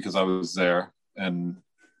myself because I was there, and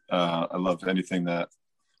I love anything that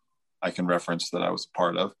I can reference that I was a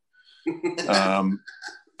part of.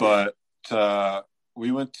 But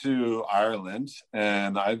we went to Ireland,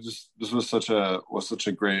 and this was such a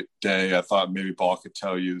great day. I thought maybe Paul could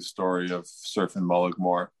tell you the story of surfing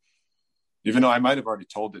Mullaghmore, even though I might have already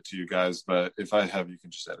told it to you guys, but if I have, you can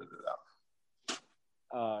just edit it out.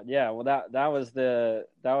 Yeah, well, that was the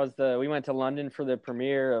we went to London for the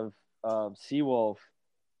premiere of Seawolf.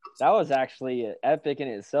 That was actually epic in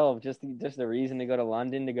itself. Just the reason to go to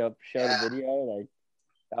London to go show the video, like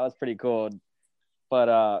that was pretty cool.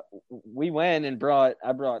 But we went and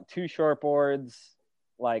I brought 2 shortboards,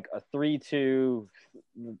 like a 3-2,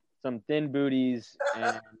 some thin booties,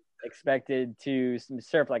 and expected to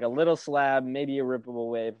surf like a little slab, maybe a rippable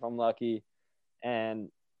wave if I'm lucky. And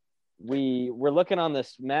we were looking on the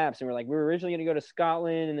maps, and we're like, we were originally going to go to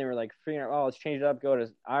Scotland, and they were like figuring out, let's change it up, go to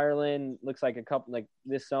Ireland. Looks like a couple, like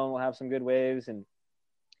this zone will have some good waves. And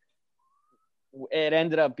it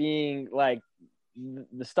ended up being like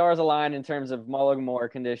the stars aligned in terms of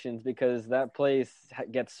Mullaghmore conditions, because that place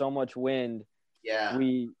gets so much wind. Yeah.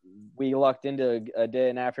 We lucked into a day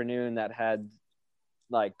and afternoon that had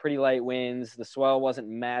like pretty light winds. The swell wasn't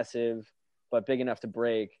massive, but big enough to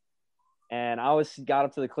break. And I got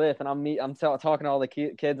up to the cliff, and I'm talking to all the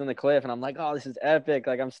kids on the cliff, and I'm like, oh, this is epic.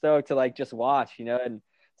 Like, I'm stoked to like just watch, you know, and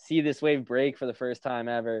see this wave break for the first time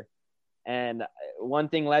ever. And one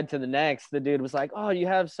thing led to the next. The dude was like, "Oh, you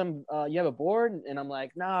have a board?" And I'm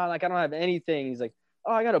like, "Nah, like I don't have anything." He's like,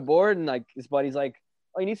 "Oh, I got a board." And like his buddy's like,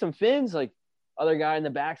 "Oh, you need some fins?" Like other guy in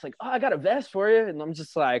the back's like, "Oh, I got a vest for you." And I'm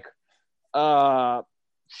just like,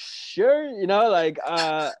 sure, like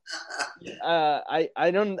I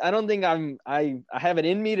don't think I have it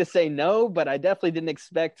in me to say no, but I definitely didn't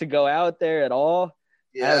expect to go out there at all.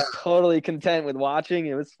 I was totally content with watching.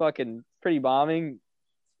 It was fucking pretty bombing.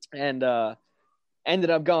 And ended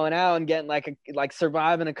up going out and getting like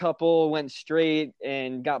surviving a couple, went straight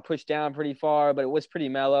and got pushed down pretty far, but it was pretty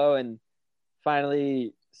mellow, and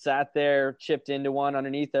finally sat there, chipped into one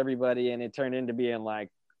underneath everybody, and it turned into being like,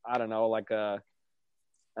 I don't know, like a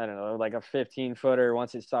 15 footer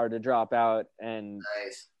once it started to drop out. And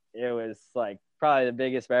nice. It was like probably the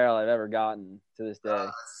biggest barrel I've ever gotten to this day.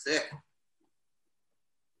 That's sick.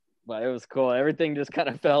 But it was cool. Everything just kind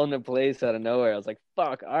of fell into place out of nowhere. I was like,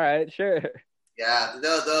 fuck, all right, sure. Yeah,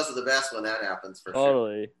 those are the best when that happens, for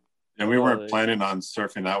totally. Sure. And we weren't planning on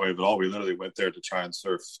surfing that wave at all. We literally went there to try and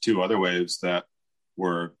surf 2 other waves that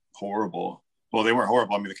were horrible. Well, they weren't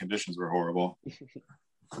horrible. I mean, the conditions were horrible.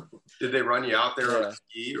 Did they run you out there on a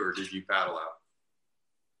ski, or did you paddle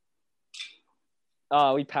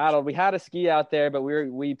out? We paddled. We had a ski out there, but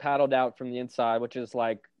we paddled out from the inside, which is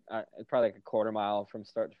like probably like a quarter mile from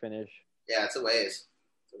start to finish. Yeah, it's a ways.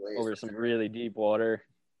 Over some really deep water.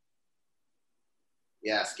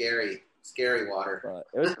 Yeah, scary water. But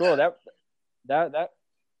it was cool. That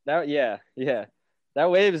yeah. That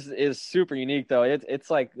wave is super unique though. It's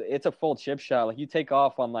like it's a full chip shot. Like you take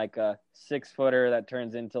off on like a 6-footer that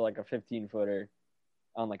turns into like a 15-footer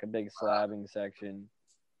on like a big slabbing section.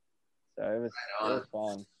 So it was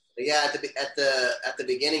fun. But yeah, at the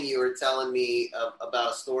beginning you were telling me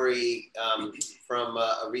about a story from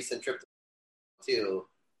a recent trip too.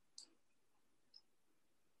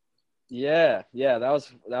 Yeah, that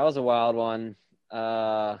was a wild one.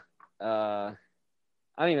 I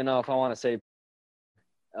don't even know if I want to say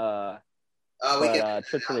trip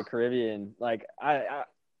to the Caribbean. Like I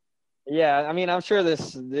mean, I'm sure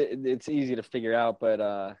it's easy to figure out,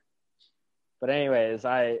 but anyways,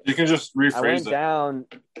 you can just rephrase I went down.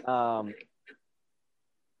 I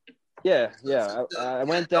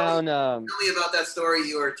went down. Tell me about that story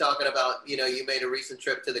you were talking about. You made a recent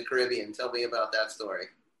trip to the Caribbean. Tell me about that story.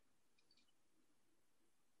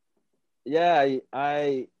 Yeah,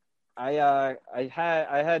 I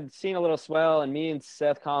had seen a little swell, and me and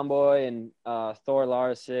Seth Comboy and Thor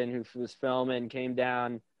Larson, who was filming, came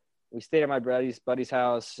down. We stayed at my buddy's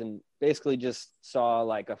house and basically just saw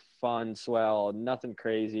like a fun swell, nothing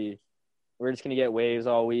crazy. We're just gonna get waves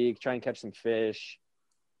all week, try and catch some fish.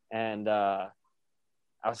 And I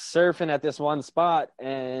was surfing at this one spot,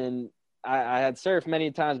 and I had surfed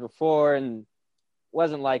many times before, and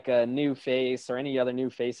wasn't like a new face or any other new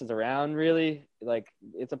faces around really. Like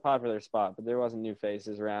it's a popular spot, but there wasn't new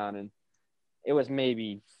faces around, and it was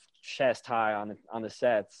maybe chest high on the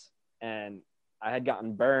sets. And I had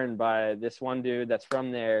gotten burned by this one dude that's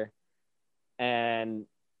from there, and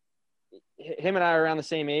him and I are around the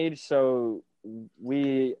same age, so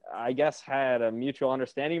we, I guess, had a mutual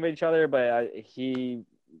understanding of each other, but he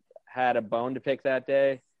had a bone to pick that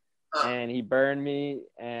day, and he burned me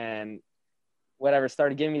and whatever,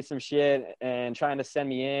 started giving me some shit and trying to send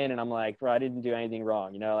me in. And I'm like, bro, I didn't do anything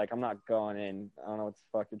wrong. Like, I'm not going in. I don't know what the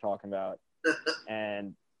fuck you're talking about.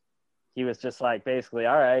 And he was just like, basically,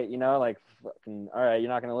 all right, like, fucking, all right, you're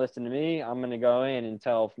not going to listen to me. I'm going to go in and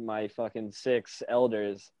tell my fucking 6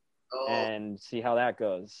 elders and see how that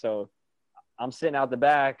goes. So I'm sitting out the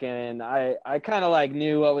back, and I kind of like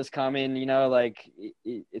knew what was coming, like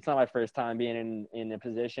it's not my first time being in a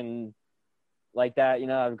position like that.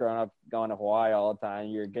 I've grown up going to Hawaii all the time.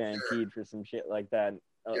 You're guaranteed for some shit like that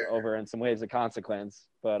over in some waves of consequence.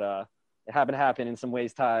 But it happened to happen in some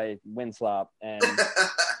waist high wind slop. And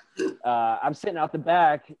I'm sitting out the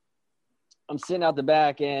back,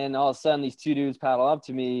 and all of a sudden these 2 dudes paddle up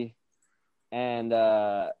to me, and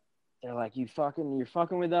they're like, you're fucking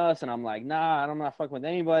with us? And I'm like, nah, I'm not fucking with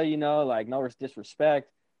anybody, like no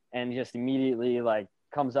disrespect. And just immediately like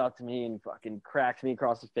comes up to me and fucking cracks me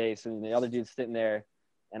across the face, and the other dude's sitting there,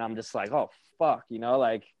 and I'm just like, oh fuck,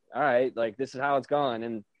 like, all right, like this is how it's going.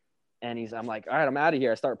 And I'm like, all right, I'm out of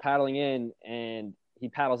here. I start paddling in, and he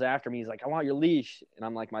paddles after me. He's like, I want your leash. And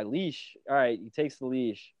I'm like, my leash? All right. He takes the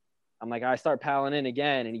leash. I'm like, I start paddling in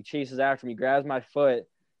again, and he chases after me, grabs my foot,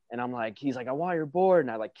 and I'm like, he's like, I want your board.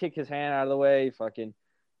 And I like kick his hand out of the way. Fucking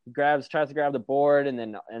tries to grab the board, and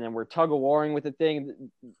then we're tug of warring with the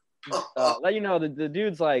thing. Let you know, the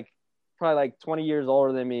dude's like probably like 20 years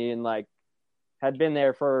older than me, and like had been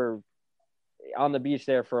there for on the beach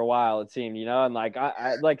there for a while, it seemed, and like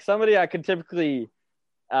I like somebody I could typically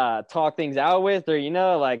talk things out with, or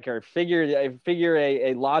or figure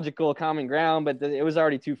a logical common ground, but it was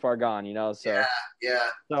already too far gone,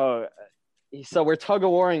 so so we're tug of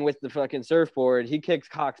warring with the fucking surfboard. He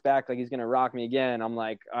cocks back like he's gonna rock me again. I'm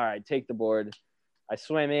like, all right, take the board. I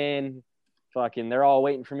swim in, fucking they're all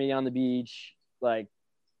waiting for me on the beach, like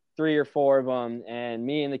 3 or 4 of them, and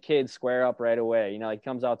me and the kids square up right away. He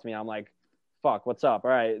comes out to me. I'm like, fuck, what's up?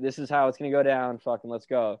 All right, this is how it's gonna go down. Fucking let's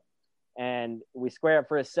go. And we square up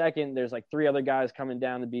for a second. There's like 3 other guys coming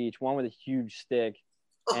down the beach, one with a huge stick,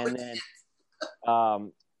 and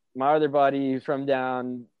then my other buddy from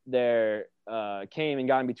down there came and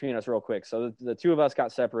got in between us real quick. So the 2 of us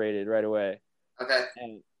got separated right away. Okay.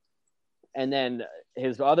 And then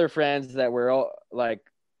his other friends that were like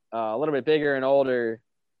a little bit bigger and older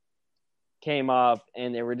came up,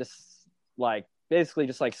 and they were just like basically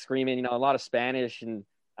just like screaming, a lot of Spanish, and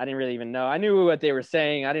I didn't really even know. I knew what they were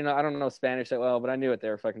saying. I don't know Spanish that well, but I knew what they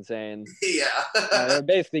were fucking saying. Yeah. They were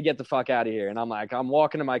basically, get the fuck out of here. And I'm like, I'm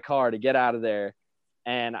walking to my car to get out of there.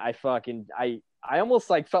 And I almost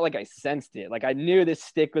like felt like I sensed it. Like I knew this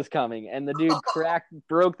stick was coming, and the dude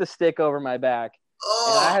broke the stick over my back.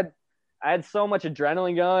 And I had so much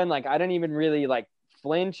adrenaline going. Like I didn't even really like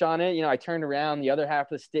flinch on it. I turned around, the other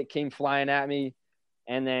half of the stick came flying at me,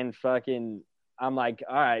 and then fucking I'm like,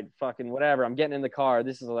 all right, fucking whatever. I'm getting in the car.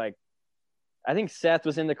 This is like, I think Seth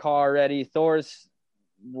was in the car already. Thor's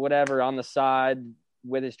whatever on the side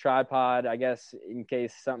with his tripod, I guess, in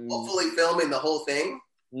case something. Hopefully filming the whole thing.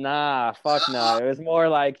 Nah, fuck no. It was more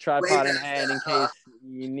like tripod in hand in case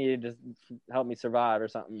you needed to help me survive or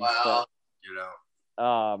something. Wow.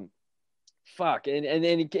 Fuck. And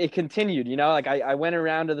then it continued, like I went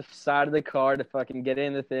around to the side of the car to fucking get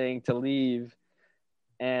in the thing to leave.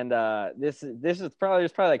 And this is there's probably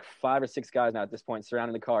like 5 or 6 guys now at this point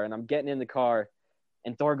surrounding the car, and I'm getting in the car,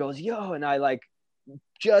 and Thor goes, yo, and I like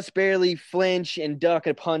just barely flinch and duck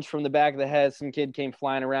a punch from the back of the head. Some kid came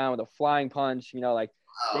flying around with a flying punch, like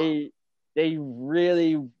they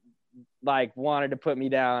really like wanted to put me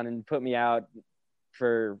down and put me out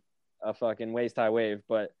for a fucking waist high wave.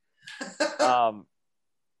 But I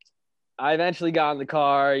eventually got in the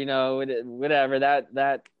car, whatever,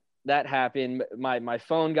 that happened. My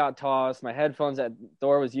phone got tossed. My headphones that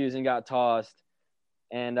Thor was using got tossed.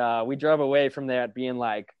 And we drove away from that being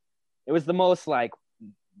like, it was the most like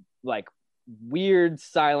weird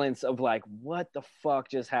silence of like, what the fuck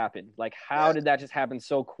just happened? Like, how did that just happen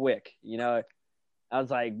so quick? I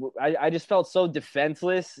was like, I just felt so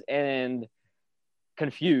defenseless and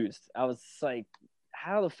confused. I was like,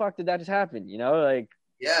 how the fuck did that just happen? Like,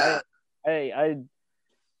 yeah, I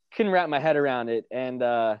couldn't wrap my head around it. And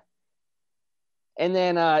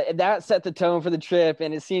then that set the tone for the trip,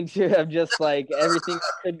 and it seemed to have just like everything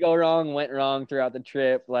that could go wrong went wrong throughout the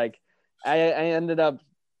trip. Like I ended up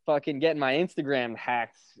fucking getting my Instagram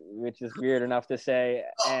hacked, which is weird enough to say,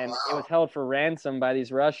 and it was held for ransom by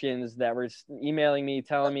these Russians that were emailing me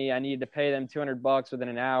telling me I needed to pay them $200 within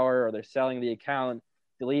an hour, or they're selling the account,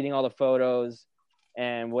 deleting all the photos,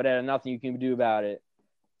 and whatever, nothing you can do about it.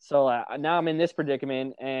 So now I'm in this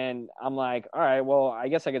predicament, and I'm like, all right, well, I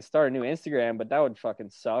guess I could start a new Instagram, but that would fucking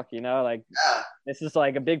suck, like this is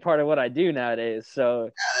like a big part of what I do nowadays. So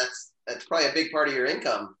yeah, that's probably a big part of your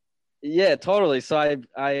income. Yeah, totally. So I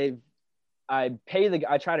try to pay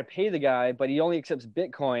the guy, but he only accepts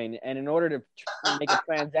Bitcoin, and in order to make a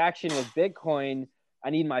transaction with Bitcoin, I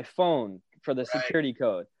need my phone for the security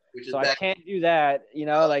code. So I can't do that,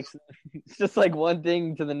 like it's just like one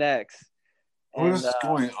thing to the next. What is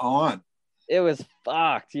going on? It was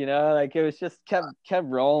fucked, like it was just kept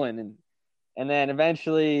rolling, and then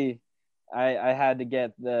eventually I had to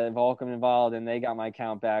get the Vulcan involved, and they got my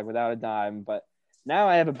account back without a dime. But now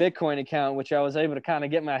I have a Bitcoin account, which I was able to kind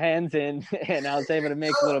of get my hands in, and I was able to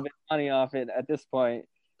make a little bit of money off it at this point.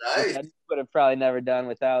 Nice. I would have probably never done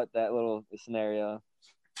without that little scenario.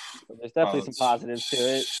 So there's definitely some positives to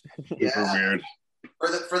it. Yeah. Weird.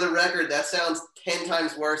 For the record, that sounds 10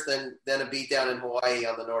 times worse than a beatdown in Hawaii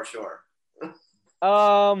on the North Shore.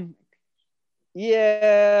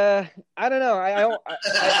 Yeah, I don't know.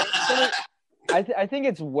 I think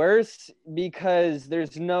it's worse because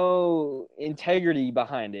there's no integrity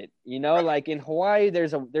behind it. Like in Hawaii,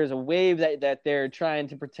 there's a wave that they're trying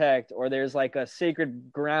to protect, or there's like a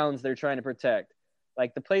sacred grounds they're trying to protect.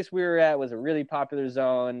 Like the place we were at was a really popular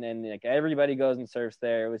zone, and like everybody goes and surfs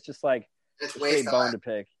there. It was just like it's a straight bone to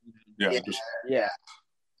pick. Yeah.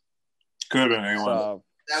 Could have been anyone. So,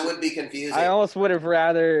 that would be confusing. I almost would have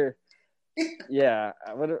rather. Yeah,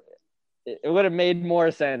 it would have made more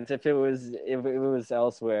sense if it was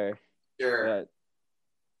elsewhere. Sure. But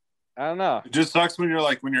I don't know. It just sucks when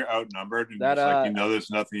you're outnumbered and That, you're just like,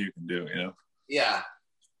 there's nothing you can do, Yeah.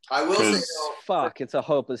 I will say though, fuck, it's a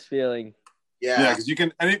hopeless feeling. Yeah, because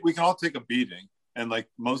we can all take a beating, and like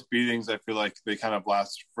most beatings, I feel like they kind of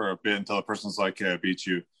last for a bit until the person's like, "Yeah, I beat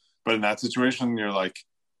you." But in that situation, you're like,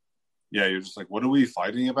 you're just like, "What are we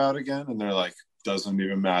fighting about again?" And they're like, "Doesn't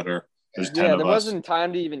even matter." There's 10 of there us. wasn't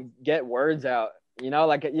time to even get words out.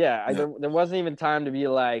 There wasn't even time to be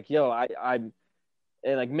like, "Yo, I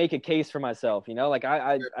like make a case for myself."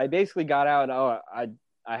 I basically got out.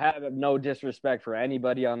 I have no disrespect for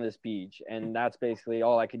anybody on this beach, and that's basically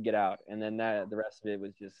all I could get out. And then the rest of it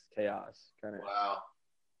was just chaos, kind of. Wow.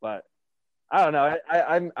 But I don't know.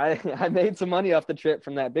 I made some money off the trip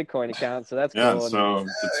from that Bitcoin account, so that's cool. So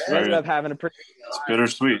we ended up having a pretty. It's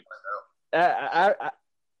bittersweet.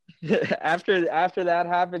 After that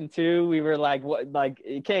happened too, we were like, "What? Like,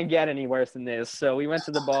 it can't get any worse than this." So we went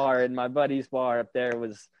to the bar, and my buddy's bar up there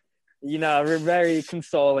was. Very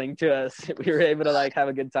consoling to us. We were able to like have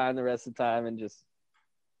a good time the rest of the time and just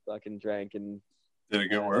fucking drank and did it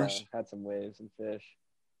get worse? Had some waves and fish.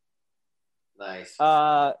 Nice.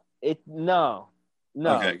 No.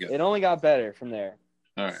 Okay, good. It only got better from there.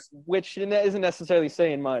 All right. Which isn't necessarily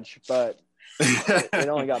saying much, but it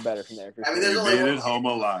only got better from there. I mean, there's only made it home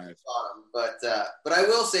alive. But I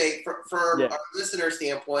will say, for our listener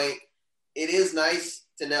standpoint, it is nice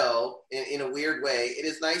to know, in a weird way, it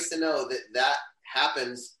is nice to know that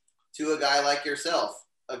happens to a guy like yourself,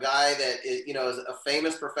 a guy that is a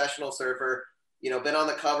famous professional surfer, been on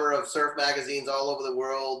the cover of surf magazines all over the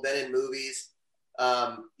world, been in movies.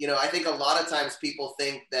 I think a lot of times people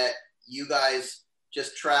think that you guys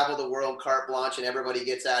just travel the world carte blanche and everybody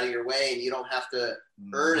gets out of your way and you don't have to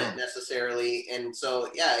earn it necessarily. And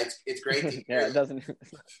so, it's great to hear. It doesn't.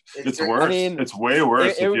 It's worse. I mean, it's way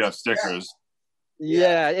worse if you have stickers.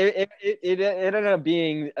 Yeah, it ended up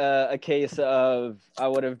being a case of I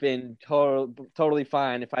would have been totally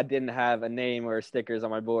fine if I didn't have a name or stickers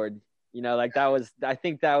on my board. I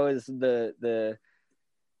think that was the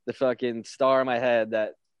fucking star in my head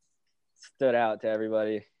that stood out to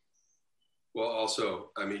everybody. Well,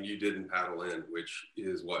 also, I mean, you didn't paddle in, which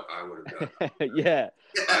is what I would have done. Yeah.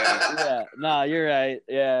 No, you're right.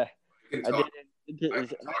 Yeah. I can talk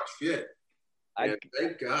shit. And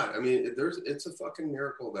thank God. I mean, it's a fucking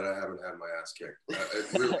miracle that I haven't had my ass kicked. It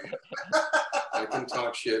really is. I can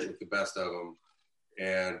talk shit with the best of them.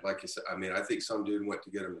 And like you said, I mean, I think some dude went to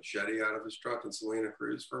get a machete out of his truck in Salina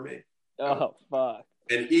Cruz for me. Oh, fuck.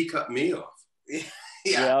 And he cut me off.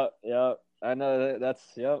 Yeah. Yep. I know that's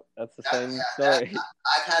the same story.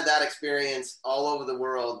 I've had that experience all over the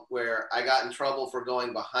world where I got in trouble for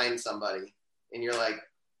going behind somebody. And you're like,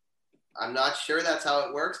 I'm not sure that's how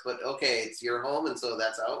it works, but okay, it's your home, and so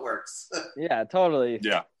that's how it works. Yeah, totally.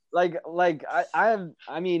 Yeah. Like I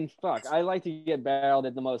mean, fuck, I like to get barreled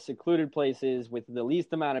at the most secluded places with the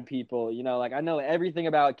least amount of people. I know everything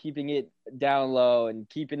about keeping it down low and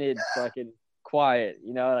keeping it fucking quiet.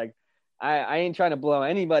 I ain't trying to blow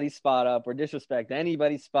anybody's spot up or disrespect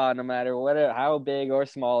anybody's spot, no matter how big or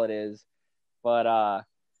small it is. But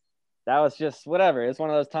that was just whatever. It's one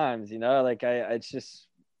of those times,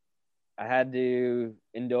 I had to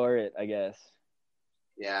endure it, I guess.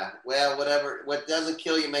 Yeah. Well, whatever. What doesn't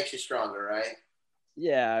kill you makes you stronger, right?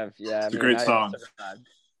 Yeah. It's a great song.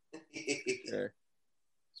 Sure.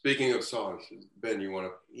 Speaking of songs, Ben, you want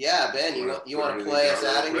to? Yeah, Ben, you want to play us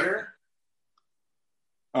out of here?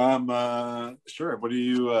 Sure. What do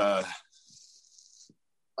you? I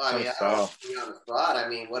mean, I don't want to put you on the spot. I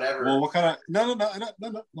mean, whatever. Well, what kind of? No.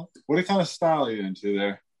 What kind of style are you into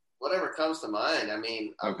there? Whatever comes to mind. I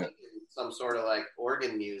mean, I'm okay. thinking some sort of like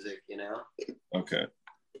organ music, Okay.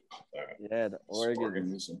 Yeah, the organ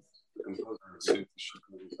music. Okay.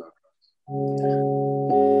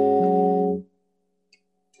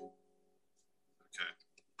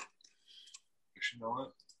 Actually, you know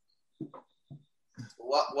what?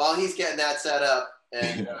 While he's getting that set up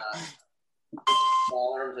and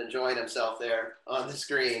Balaram's enjoying himself there on the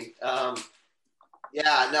screen.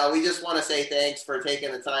 We just want to say thanks for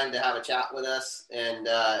taking the time to have a chat with us and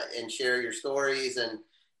share your stories and,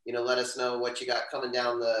 let us know what you got coming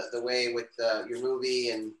down the way with your movie.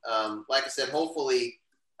 And like I said, hopefully,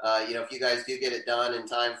 if you guys do get it done in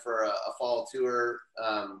time for a fall tour,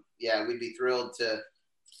 we'd be thrilled to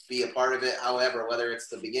be a part of it. However, whether it's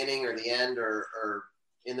the beginning or the end or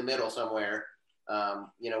in the middle somewhere,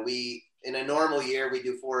 in a normal year, we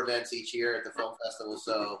do 4 events each year at the film festival.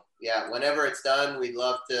 So whenever it's done, we'd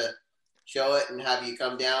love to show it and have you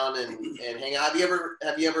come down and hang out.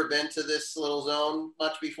 Have you ever been to this little zone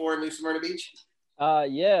much before in New Smyrna Beach?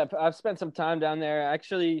 Yeah, I've spent some time down there.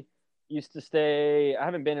 Actually, used to stay. I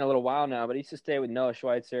haven't been in a little while now, but he used to stay with Noah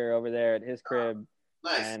Schweitzer over there at his crib.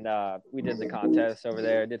 Nice. And we did the contest over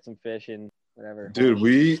there. Did some fishing, whatever. Dude,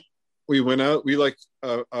 we went out. We like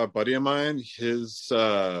a buddy of mine. His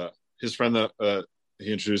friend that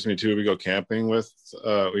he introduced me to. We go camping with.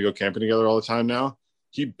 We go camping together all the time now.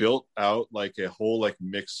 He built out like a whole like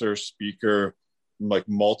mixer, speaker, like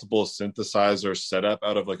multiple synthesizer setup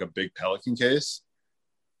out of like a big Pelican case,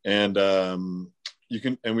 and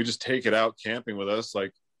we just take it out camping with us,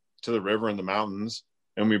 like to the river and the mountains,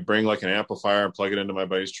 and we bring like an amplifier and plug it into my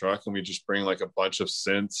buddy's truck, and we just bring like a bunch of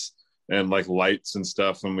synths and like lights and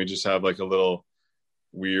stuff, and we just have like a little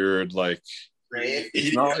weird like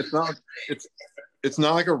it's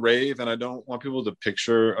not like a rave, and I don't want you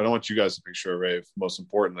guys to picture a rave, most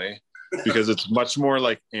importantly, because it's much more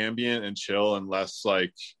like ambient and chill and less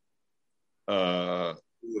like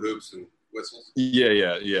hoops and whistles.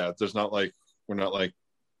 Yeah. There's not like, we're not like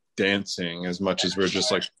dancing as much as we're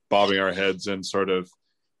just like bobbing our heads and sort of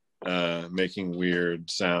making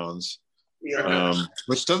weird sounds.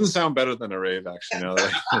 Which doesn't sound better than a rave, actually. Now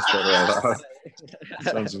that I said it out loud.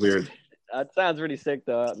 Sounds weird. That sounds pretty sick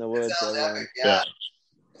though, out in the woods. Yeah.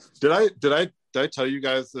 Did I tell you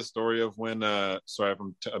guys the story of when? Sorry,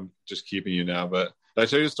 I'm just keeping you now, but did I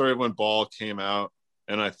tell you the story of when Ball came out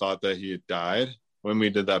and I thought that he had died when we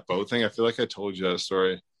did that boat thing? I feel like I told you that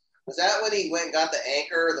story. Was that when he went and got the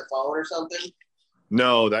anchor or the phone or something?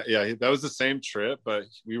 No, that was the same trip, but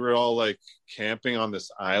we were all like camping on this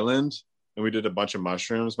island and we did a bunch of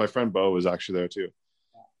mushrooms. My friend Bo was actually there too.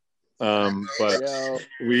 But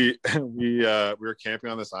we were camping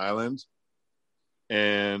on this island,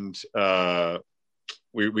 and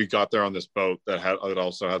we got there on this boat that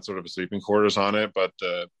also had sort of a sleeping quarters on it, but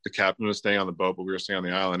the captain was staying on the boat, but we were staying on the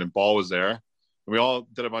island, and Ball was there. And we all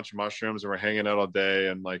did a bunch of mushrooms and we're hanging out all day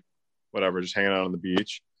and like whatever, just hanging out on the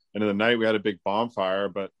beach. And in the night we had a big bonfire,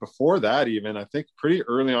 but before that, even I think pretty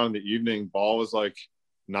early on in the evening, Ball was like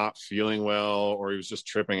not feeling well, or he was just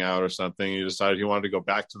tripping out or something. He decided he wanted to go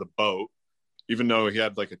back to the boat, even though he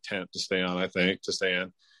had like a tent to stay in.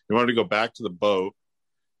 He wanted to go back to the boat.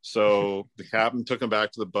 So the captain took him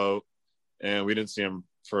back to the boat, and we didn't see him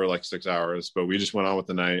for like 6 hours, but we just went on with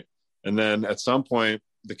the night. And then at some point,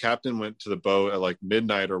 the captain went to the boat at like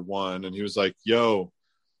midnight or 1, and he was like, yo,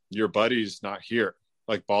 your buddy's not here.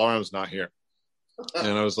 Like Balaram's not here. And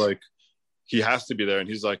I was like, he has to be there. And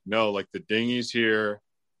he's like, no, like the dinghy's here,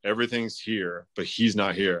 everything's here, but he's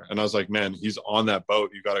not here. And I was like, man, he's on that boat.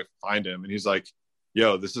 You got to find him. And he's like,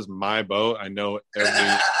 yo, this is my boat. I know every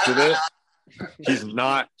bit of it. He's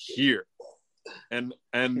not here. And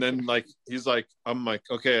then like, he's like, I'm like,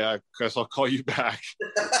 okay, I guess I'll call you back.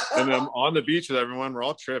 And I'm on the beach with everyone. We're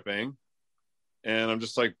all tripping. And I'm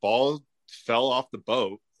just like, Ball fell off the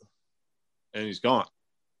boat and he's gone.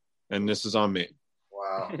 And this is on me.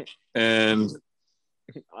 Wow. And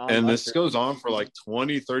this goes on for like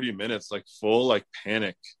 20, 30 minutes, like full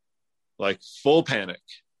panic.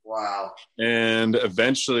 Wow. And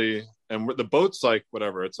eventually, and the boat's like,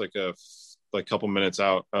 whatever, it's like a couple minutes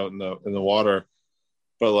out in the water.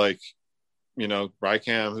 But like, you know,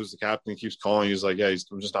 Rycam, who's the captain, keeps calling. He's like, yeah,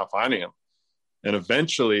 I'm just not finding him. And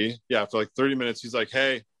eventually, for like 30 minutes, he's like,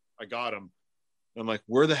 hey, I got him. And I'm like,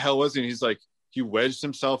 where the hell was he? And he's like, he wedged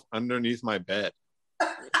himself underneath my bed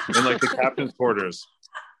in like the captain's quarters.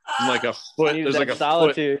 And like a foot, there's like a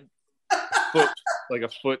solitude. foot, like a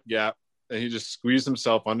foot gap. And he just squeezed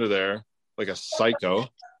himself under there like a psycho.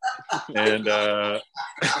 And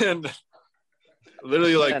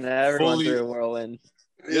literally like and everyone fully threw a whirlwind.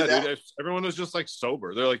 Yeah, dude, everyone was just like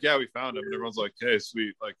sober. They're like, yeah, we found him. And everyone's like, hey,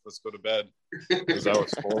 sweet, like, let's go to bed. Because that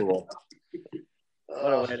was horrible.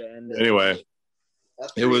 What a way to end it. Anyway,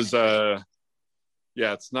 it was,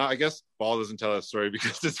 it's not, I guess Ball doesn't tell that story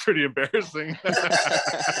because it's pretty embarrassing.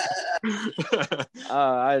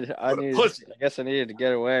 I guess I needed to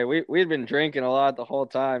get away. We'd been drinking a lot the whole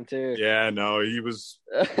time, too. Yeah, no, he was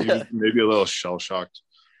maybe a little shell-shocked.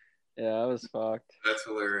 Yeah, I was fucked. That's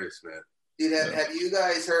hilarious, man. Dude, have you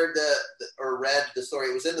guys heard or read the story?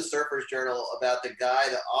 It was in the Surfers Journal about the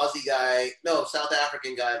South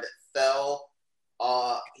African guy that fell.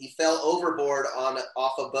 He fell overboard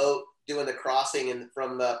off a boat doing the crossing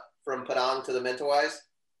from Padang to the Mentawais.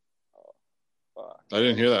 Oh, fuck. I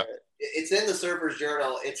didn't hear that. It's in the Surfers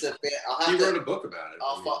Journal. He wrote a book about it.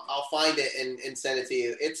 I'll find it and send it to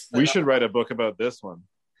you. We should write a book about this one.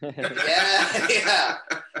 Yeah.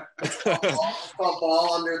 It's called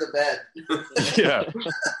Ball Under the Bed. Yeah.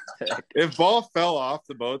 If Ball fell off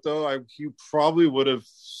the boat, though, he probably would have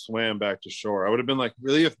swam back to shore. I would have been like,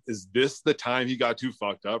 really? Is this the time he got too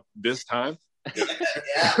fucked up? This time?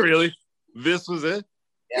 Yeah. Really? This was it?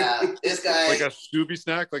 Yeah, this guy like a Scooby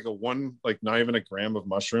snack, like not even a gram of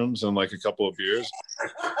mushrooms and like a couple of beers.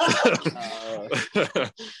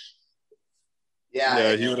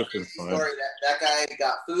 Yeah, he would have been fine. That guy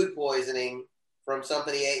got food poisoning from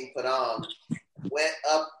something he ate in Padang. Went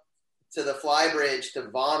up to the fly bridge to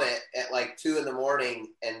vomit at like 2 a.m.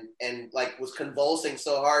 and like was convulsing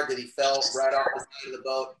so hard that he fell right off the side of the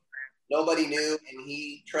boat. Nobody knew, and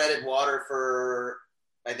he treaded water for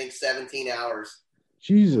I think 17 hours.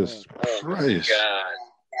 Jesus Christ! God.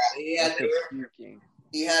 He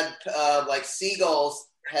had like seagulls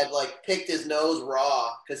had like picked his nose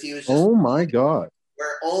raw because he was just. Oh my God!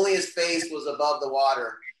 Where only his face was above the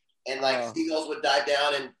water, and like seagulls would dive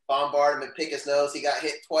down and bombard him and pick his nose. He got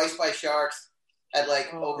hit twice by sharks, had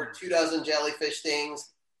like over 24 jellyfish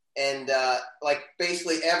stings, and like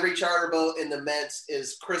basically every charter boat in the Mets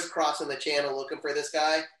is crisscrossing the channel looking for this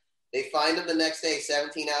guy. They find him the next day,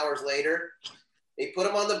 17 hours later. They put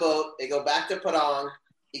him on the boat. They go back to Padang.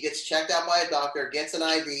 He gets checked out by a doctor, gets an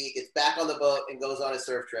IV, gets back on the boat, and goes on his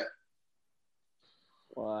surf trip.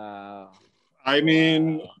 Wow. I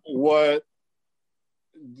mean, what?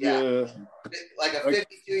 Yeah. Like a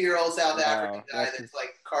 52-year-old South African guy that's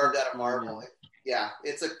like carved out of marble. Yeah,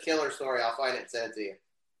 it's a killer story. I'll find it and send it to you.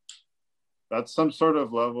 That's some sort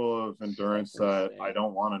of level of endurance that I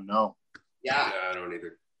don't want to know. Yeah. I don't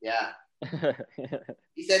either. Yeah.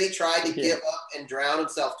 He said he tried to give up and drown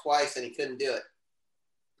himself twice, and he couldn't do it.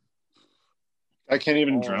 I can't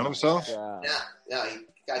even drown himself? No,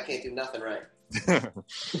 guy can't do nothing right.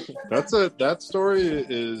 That story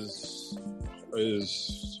is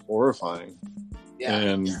horrifying. Yeah.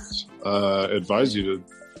 And advise you to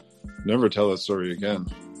never tell that story again.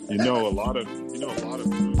 You know a lot of details.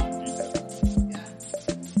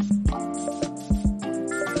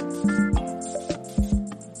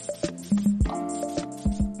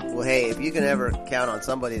 Well, hey, if you can ever count on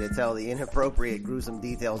somebody to tell the inappropriate, gruesome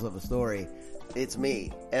details of a story, it's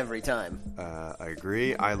me every time. I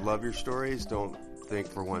agree. I love your stories. Don't think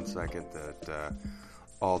for 1 second that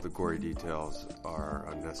all the gory details are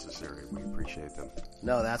unnecessary. We appreciate them.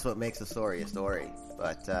 No, that's what makes a story a story.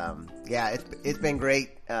 But yeah, it's been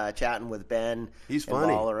great chatting with Ben. He's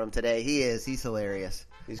funny. Balaram today. He's hilarious.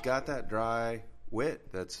 He's got that dry wit.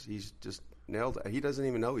 He's just nailed it. He doesn't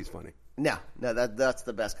even know he's funny. No, that's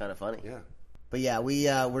the best kind of funny. Yeah. But yeah,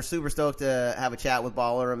 we're super stoked to have a chat with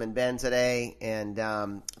Balaram and Ben today,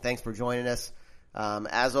 and thanks for joining us.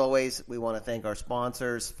 As always, we want to thank our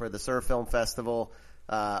sponsors for the Surf Film Festival,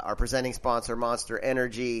 our presenting sponsor, Monster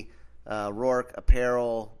Energy, Rourke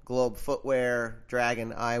Apparel, Globe Footwear,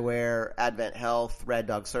 Dragon Eyewear, Advent Health, Red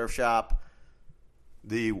Dog Surf Shop.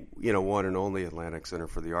 The one and only Atlantic Center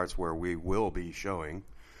for the Arts, where we will be showing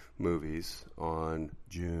movies on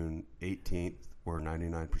June 18th. We're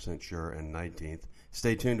 99% sure, and 19th.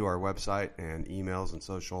 Stay tuned to our website and emails and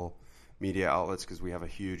social media outlets because we have a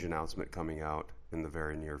huge announcement coming out in the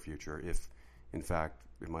very near future. If, in fact,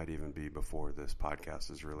 it might even be before this podcast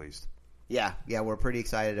is released. Yeah, we're pretty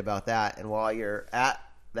excited about that. And while you're at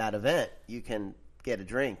that event, you can get a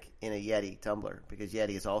drink in a Yeti tumbler because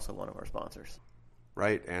Yeti is also one of our sponsors.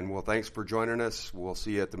 Right, and well, thanks for joining us. We'll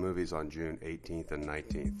see you at the movies on June 18th and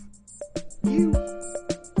 19th.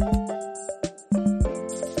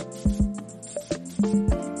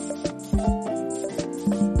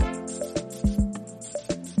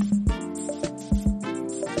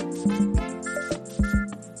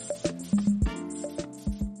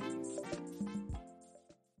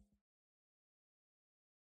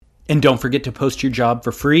 And don't forget to post your job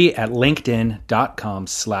for free at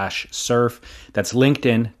linkedin.com/surf. That's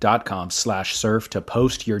linkedin.com/surf to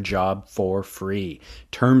post your job for free.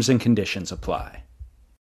 Terms and conditions apply.